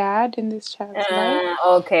enough dad in this child's life.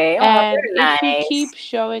 Okay. And if you keep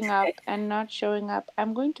showing up and not showing up,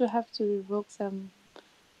 I'm going to have to revoke some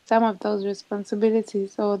of those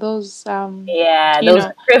responsibilities or those those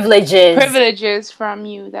privileges from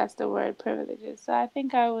you. That's the word, privileges. So I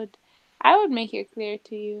think I would make it clear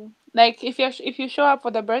to you, like, if you show up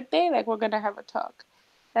for the birthday, like, we're gonna have a talk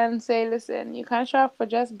and say, listen, you can't show up for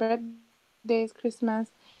just birthdays, Christmas.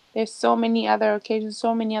 There's so many other occasions,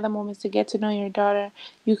 so many other moments to get to know your daughter.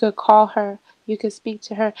 You could call her, you could speak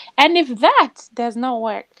to her, and if that does not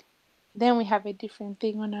work, then we have a different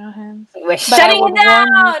thing on our hands. We're shutting it down.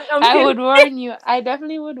 I would warn you. I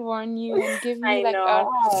definitely would warn you and give you like an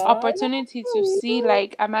opportunity to see,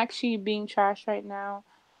 like, I'm actually being trashed right now.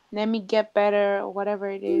 Let me get better or whatever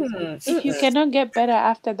it is. If you cannot get better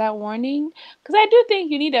after that warning, because I do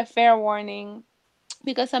think you need a fair warning,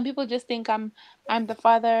 because some people just think I'm the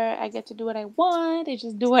father. I get to do what I want. I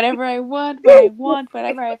just do whatever I want, when I want,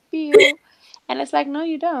 whatever I feel, and it's like, no,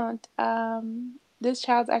 you don't. This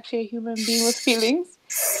child's actually a human being with feelings,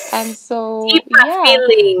 and so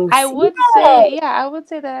I would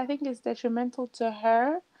say that I think it's detrimental to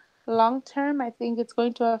her long term. I think it's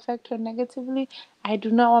going to affect her negatively. I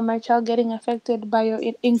do not want my child getting affected by your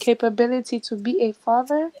incapability to be a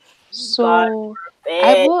father. So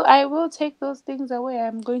I will take those things away.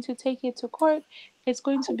 I'm going to take it to court. It's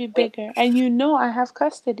going to be bigger, and I have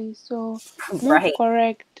custody. So move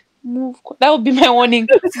correct. That would be my warning.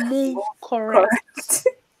 Move correct.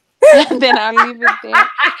 And then I'll leave it there.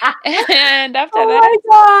 And after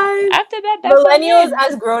that, that's millennials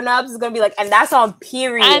as grown-ups is gonna be like, and that's on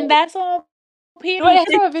period. And that's all period. I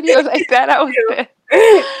saw videos like that. I was there.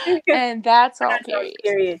 And that's all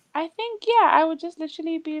period. I think I would just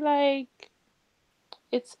literally be like,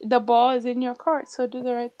 it's the ball is in your court, so do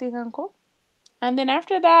the right thing, uncle. And then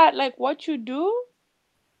after that, like, what you do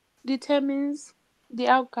determines the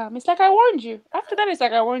outcome. It's like, I warned you. After that, it's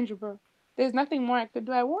like, I warned you, bro. There's nothing more I could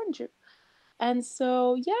do. I warned you. And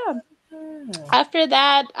so after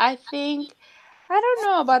that, I think I don't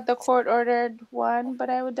know about the court ordered one, but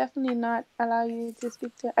I would definitely not allow you to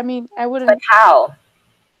speak to. I mean, I But wouldn't. how?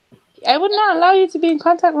 I would not allow you to be in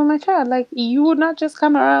contact with my child. Like you would not just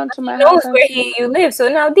come around to He my house knows and where see. you live. So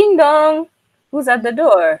now, ding dong, who's at the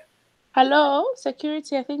door? Hello,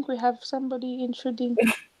 security. I think we have somebody intruding.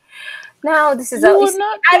 Now this is You a. You would see,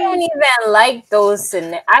 not I don't be. even like those.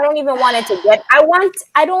 I don't even want it to get. I want.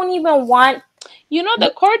 I don't even want. You know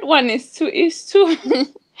the court one is too. Is too.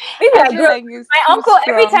 Maybe I I feel grew up. like it's My too uncle.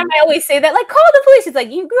 Every time strong. I always say that, like, call the police. He's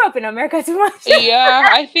like, you grew up in America too much. Yeah,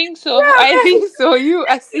 I think so. Yeah, I man. think so. You,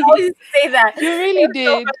 I He see. always used to say that. You It really was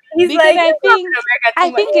so did funny. He's because like, you grew up in America too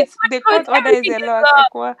I much. think He's it's my the coach. court order is Everything a is lot, law.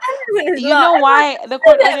 Ekwa. Everything is You law. know Everyone why the sue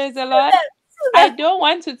court them. order is a Sue lot? them. Sue I them. don't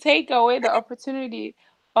want to take away the opportunity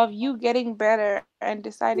of you getting better and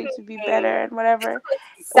deciding to be better and whatever.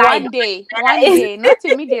 Decide One day, not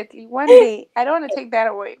immediately, one day. I don't want to take that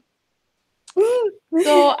away.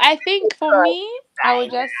 So I think for me, I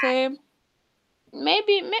would just say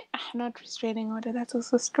not restraining order. That's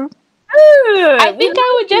also strong. I We think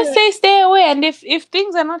I would love just you. say stay away, and if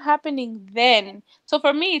things are not happening, then so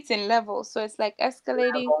for me it's in levels. So it's like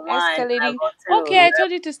escalating, Level one, escalating. level Okay, two. I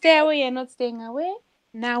told you to stay away. You're not staying away.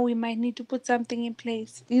 Now we might need to put something in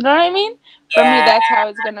place. You know what I mean? For me, Yeah. that's how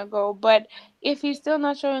it's gonna go. But if he's still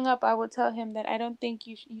not showing up, I will tell him that I don't think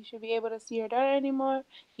you should be able to see your daughter anymore.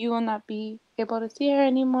 You will not be able to see her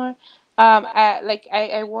anymore.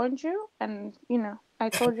 I warned you, and I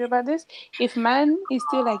told you about this. If man is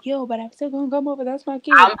still like, yo, but I'm still gonna come over, that's my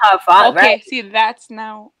kid. I'm her father, right? Okay, see,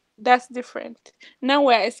 that's different. Now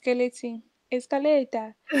we're escalating.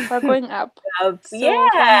 Escalator. We're going up. So from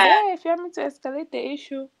Yeah. there, if you want me to escalate the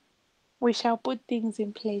issue, we shall put things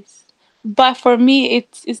in place. But for me,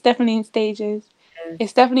 it's definitely in stages.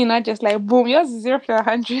 It's definitely not just like boom, yours is 0 to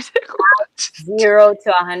 100. 0 to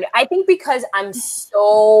 100. I think because I'm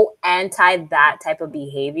so anti that type of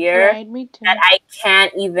behavior Right, me that too. I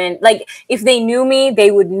can't even like if they knew me,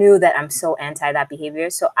 they would knew that I'm so anti that behavior.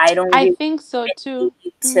 So I don't I really think so too.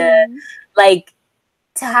 need to Mm-hmm. like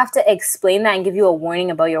to have to explain that and give you a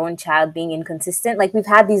warning about your own child being inconsistent. Like we've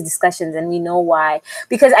had these discussions and we know why.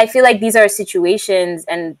 Because I feel like these are situations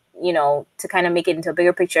and to kind of make it into a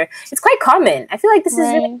bigger picture, it's quite common. I feel like this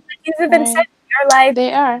is really Right, these have been said right. in your life,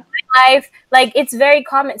 They are. my life. Like it's very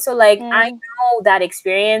common. So like I Right. know that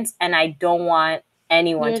experience and I don't want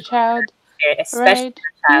anyone Your to go through child. that experience, especially Right.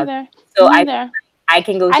 my child. Neither. So Neither. I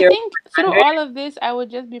can go I 0 to think through 100. all of this, I would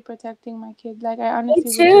just be protecting my kid. Like, I Me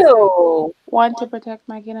honestly would just, like, too. want to protect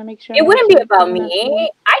my kid and make sure It my wouldn't be kid about does not feel.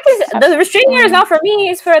 me. I just the restraining order is not for me.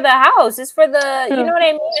 It's for the house. It's for the you know True. what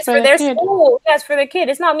I mean. It's It's for for the their kid. school. Yeah, it's for the kid.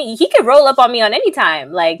 It's not me. He could roll up on me on any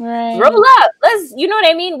time. Like roll Right. up. Let's you know what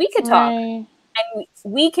I mean. We could talk Right. and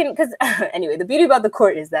we can because anyway. The beauty about the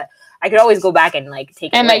court is that I could always go back and like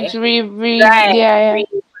take it And, like, away. read. Right. Yeah, yeah. Read,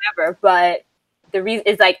 whatever. But the reason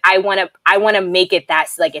is like I want to make it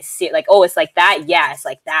that's like it's like oh it's like that. Yeah, it's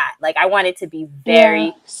like that. Like I want it to be Yeah.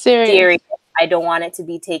 very Serious. serious. I don't want it to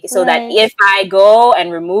be taken so that Right. if I go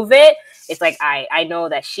and remove it, it's like I know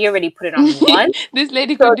that she already put it on me once. This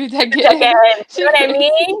lady So could do it again, again. you know what I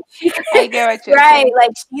mean? I get what you're Right. saying.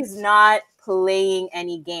 Like she's not playing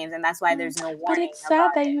any games and that's why there's no But warning it's sad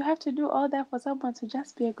about that it. you have to do all that for someone to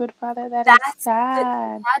just be a good father. That is That's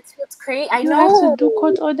sad. that's what's crazy. I You have to know. do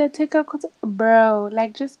court order, take a court. Bro,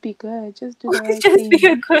 like, just be good. Just do the right Just be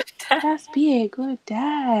a thing. good dad. Just be a good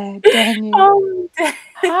dad, Daniel.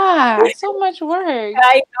 Um, So much work.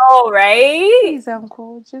 I know, right? Please,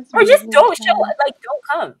 uncle, just Or be a just good don't show dad. up. Like don't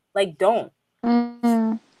come. Like don't.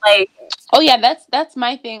 Mm. Like Oh yeah, that's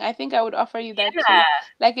my thing. I think I would offer you that yeah. too.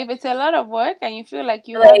 Like if it's a lot of work and you feel like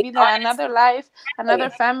you have Like either another life, another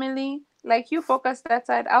honestly, family, like you focus that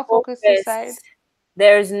side, I'll focus this side. focus.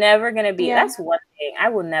 There's never gonna be. Yeah. That's one thing. I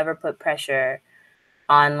will never put pressure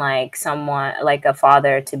on like someone like a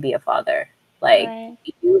father to be a father. Like Right.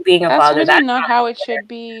 you being a That's father, really that's not not how it should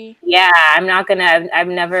be. yeah, I'm not gonna I've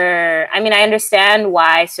never I mean I understand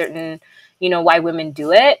why certain why women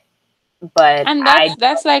do it, but And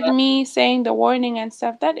that's like me saying the warning and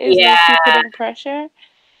stuff. That is low key yeah, putting pressure.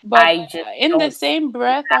 But I just in the don't see same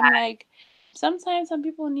breath, I'm that. like, sometimes some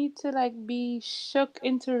people need to like be shook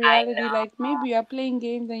into I reality. know. Like maybe you're playing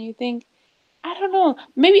games and you think, I don't know,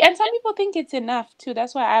 maybe, and some people think it's enough too.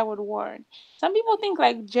 That's why I would warn. Some people think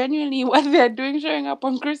like genuinely what they're doing, showing up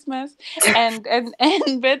on Christmas and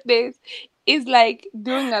birthdays, is like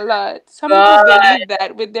doing a lot. Some people God, believe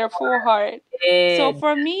that with their full heart. So did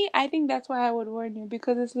for me, I think that's why I would warn you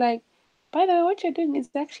because it's like, by the way, what you're doing is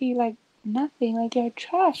actually like nothing. Like you're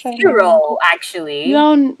trash right now. Like zero you're actually.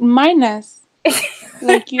 on minus.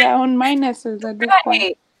 Like you are on minuses at this point.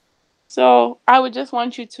 Right. So I would just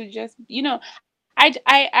want you to just,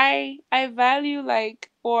 I value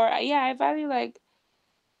I value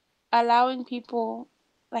allowing people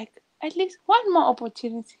like at least one more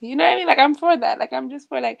opportunity. You know what I mean? Like I'm for that. Like I'm just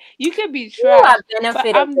for like you could be You trash, are but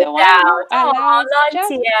benefit of I'm the the one who doubt. Oh, allows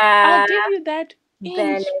just I'll Lantia. give you that inch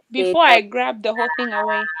Benefit before of I grab the whole thing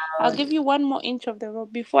away. I'll doubt. give you one more inch of the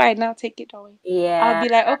rope before I now take it away. I'll Yeah, be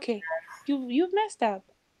like, okay, you've messed up.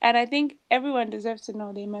 And I think everyone deserves to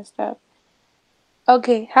know they messed up.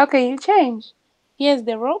 Okay, how can you change? Here's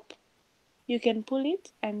the rope. You can pull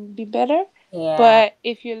it and be better. yeah, But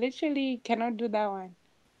if you literally cannot do that one,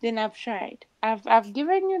 then I've tried. I've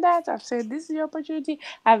given you that. I've said this is your opportunity.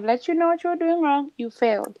 I've let you know what you're doing wrong. You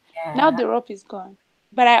failed. Now yeah. the rope is gone.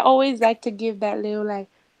 But I always like to give that little like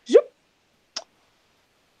zoop.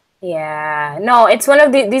 Yeah, no, it's one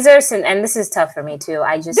of these are some, and this is tough for me too.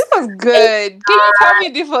 This was It's good. Can you tell me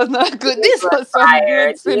this was not good? these This were was some fire.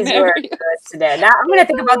 good These were scenarios. good today. Now I'm gonna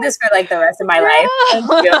think about this for like the rest of my life.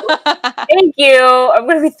 Thank you. Bro. Thank you. I'm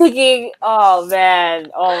gonna be thinking, oh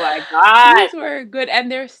man, oh my god. These were good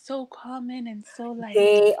and they're so common and so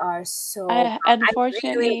They are so I I really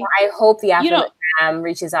unfortunately I hope the you know Afrolit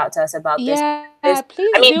reaches out to us about this. yeah, This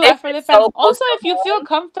please I mean, do this Afrolit is fans. so close Also, to if you feel home.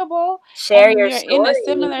 comfortable Share and your you're in a story.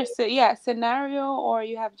 similar scenario or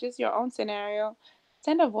you have just your own scenario,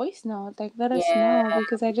 send a voice note. Like let us Yeah, know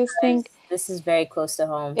because I just think because this is very close to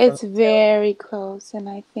home for me it's very close, and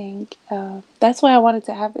I think that's why I wanted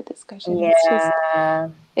to have the too. discussion. Yeah.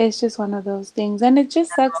 It's just one of those things, and it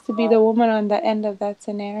just sucks to be the woman on the end of that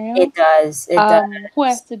scenario. It does. It does. Who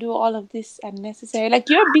has to do all of this unnecessary? Like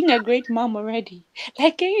you're being a great mom already.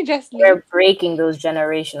 Like, can you just leave? We're breaking those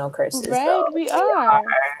generational curses, Right, though. we We are. are.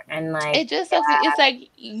 And, like, It just sucks. yeah, It's like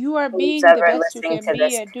you are who's being the ever best you listening can to be.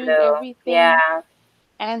 this You're doing too? everything, Yeah,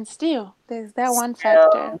 and still there's that one factor.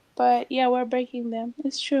 still. But yeah, we're breaking them.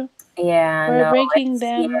 It's true. Yeah, We're no, breaking it's,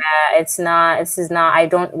 them. yeah, it's not, this is not, I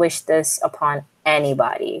don't wish this upon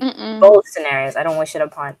anybody. Mm-mm. Both scenarios, I don't wish it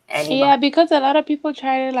upon Yeah, anybody. because a lot of people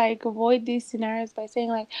try to like avoid these scenarios by saying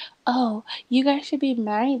like, "Oh, you guys should be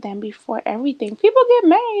married then before everything." People get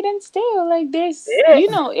married and still like there's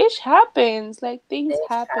It, ish happens, like things this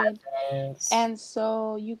happen. happens. And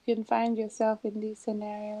so you can find yourself in these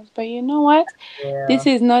scenarios. But you know what? Yeah. This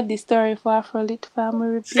is not the story for Afrolit fam. We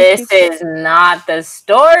rebuke This it. is not the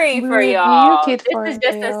story We for rebuke y'all. it This for is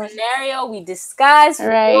just a real. scenario we discussed. We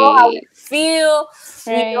know how we Right. feel.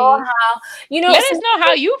 We know Right. how, Let us so, know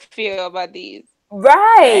how you feel about these. right.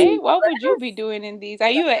 Right? What would you be doing in these? Are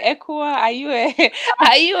you a Equa? Are you a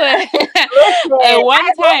are you a Listen, a I one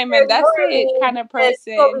hope time you and that's ignore it me kind of because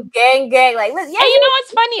people person? be gang. Like, listen, yeah, And you know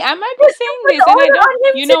what's funny? I might be you saying put this the and I order don't, on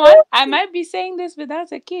him you know what? I too. might be saying this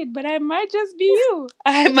without a kid, but I might just be you.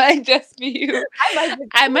 I might just be you. I might be,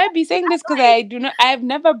 I might be saying this because I've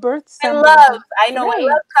never birthed and love. somebody. I know when Right.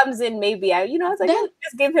 love comes in, maybe I was like, That,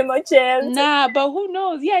 just give him a chance. nah, but who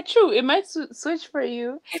knows? Yeah, true. It might switch for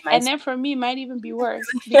you. It And might. then for me, it might even be worse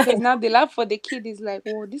because now the love for the kid is like,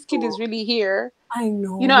 whoa, this kid is really here. I You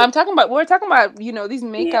know, know. we're talking about, these Yeah.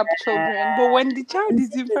 makeup children. But when the child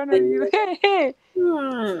is in front of you, hey,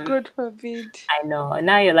 Hmm. God forbid. I know. And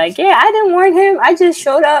now you're like, yeah, I didn't warn him. I just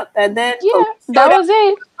showed up, and then Yeah, police that showed up. was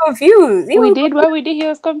it. Confused. He We was did what we did. He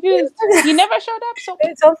was confused. He never showed up, so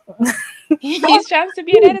so, his chance to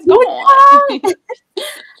be a dad you is did gone.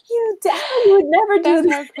 that? You would never do That's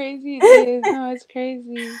this. how crazy it is. No, it's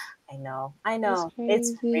crazy. I know. It's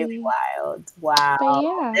It's really crazy. wild. But Wow.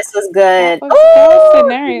 yeah, This was good. that was Oh, this is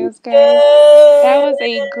scenarios, guys. That was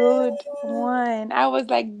a good good. one. I was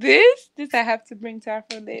like, this I have to bring to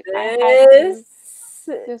Afrolit. I had to. This.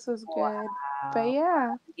 This was good. But Wow.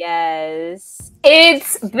 yeah. Yes.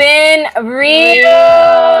 It's been real.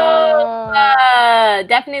 Real.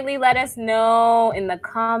 Definitely let us know in the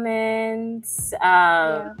comments.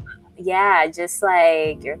 Yeah. Yeah, just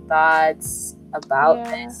like your thoughts about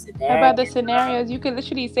this About scenario. the scenarios, you could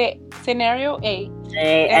literally say scenario A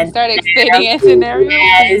and And start explaining a scenario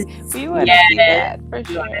yes, B. We want to see that for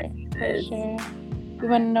sure. For sure. We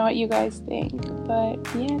want to know what you guys think. But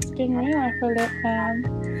yeah, it's been real. Afrolit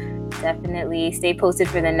fam. Definitely stay posted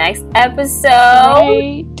for the next episode.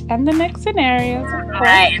 Right. And the next scenarios, of course.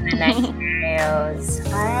 Right, and the next scenarios.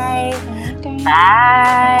 All right. Okay.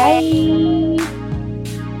 Bye. Bye.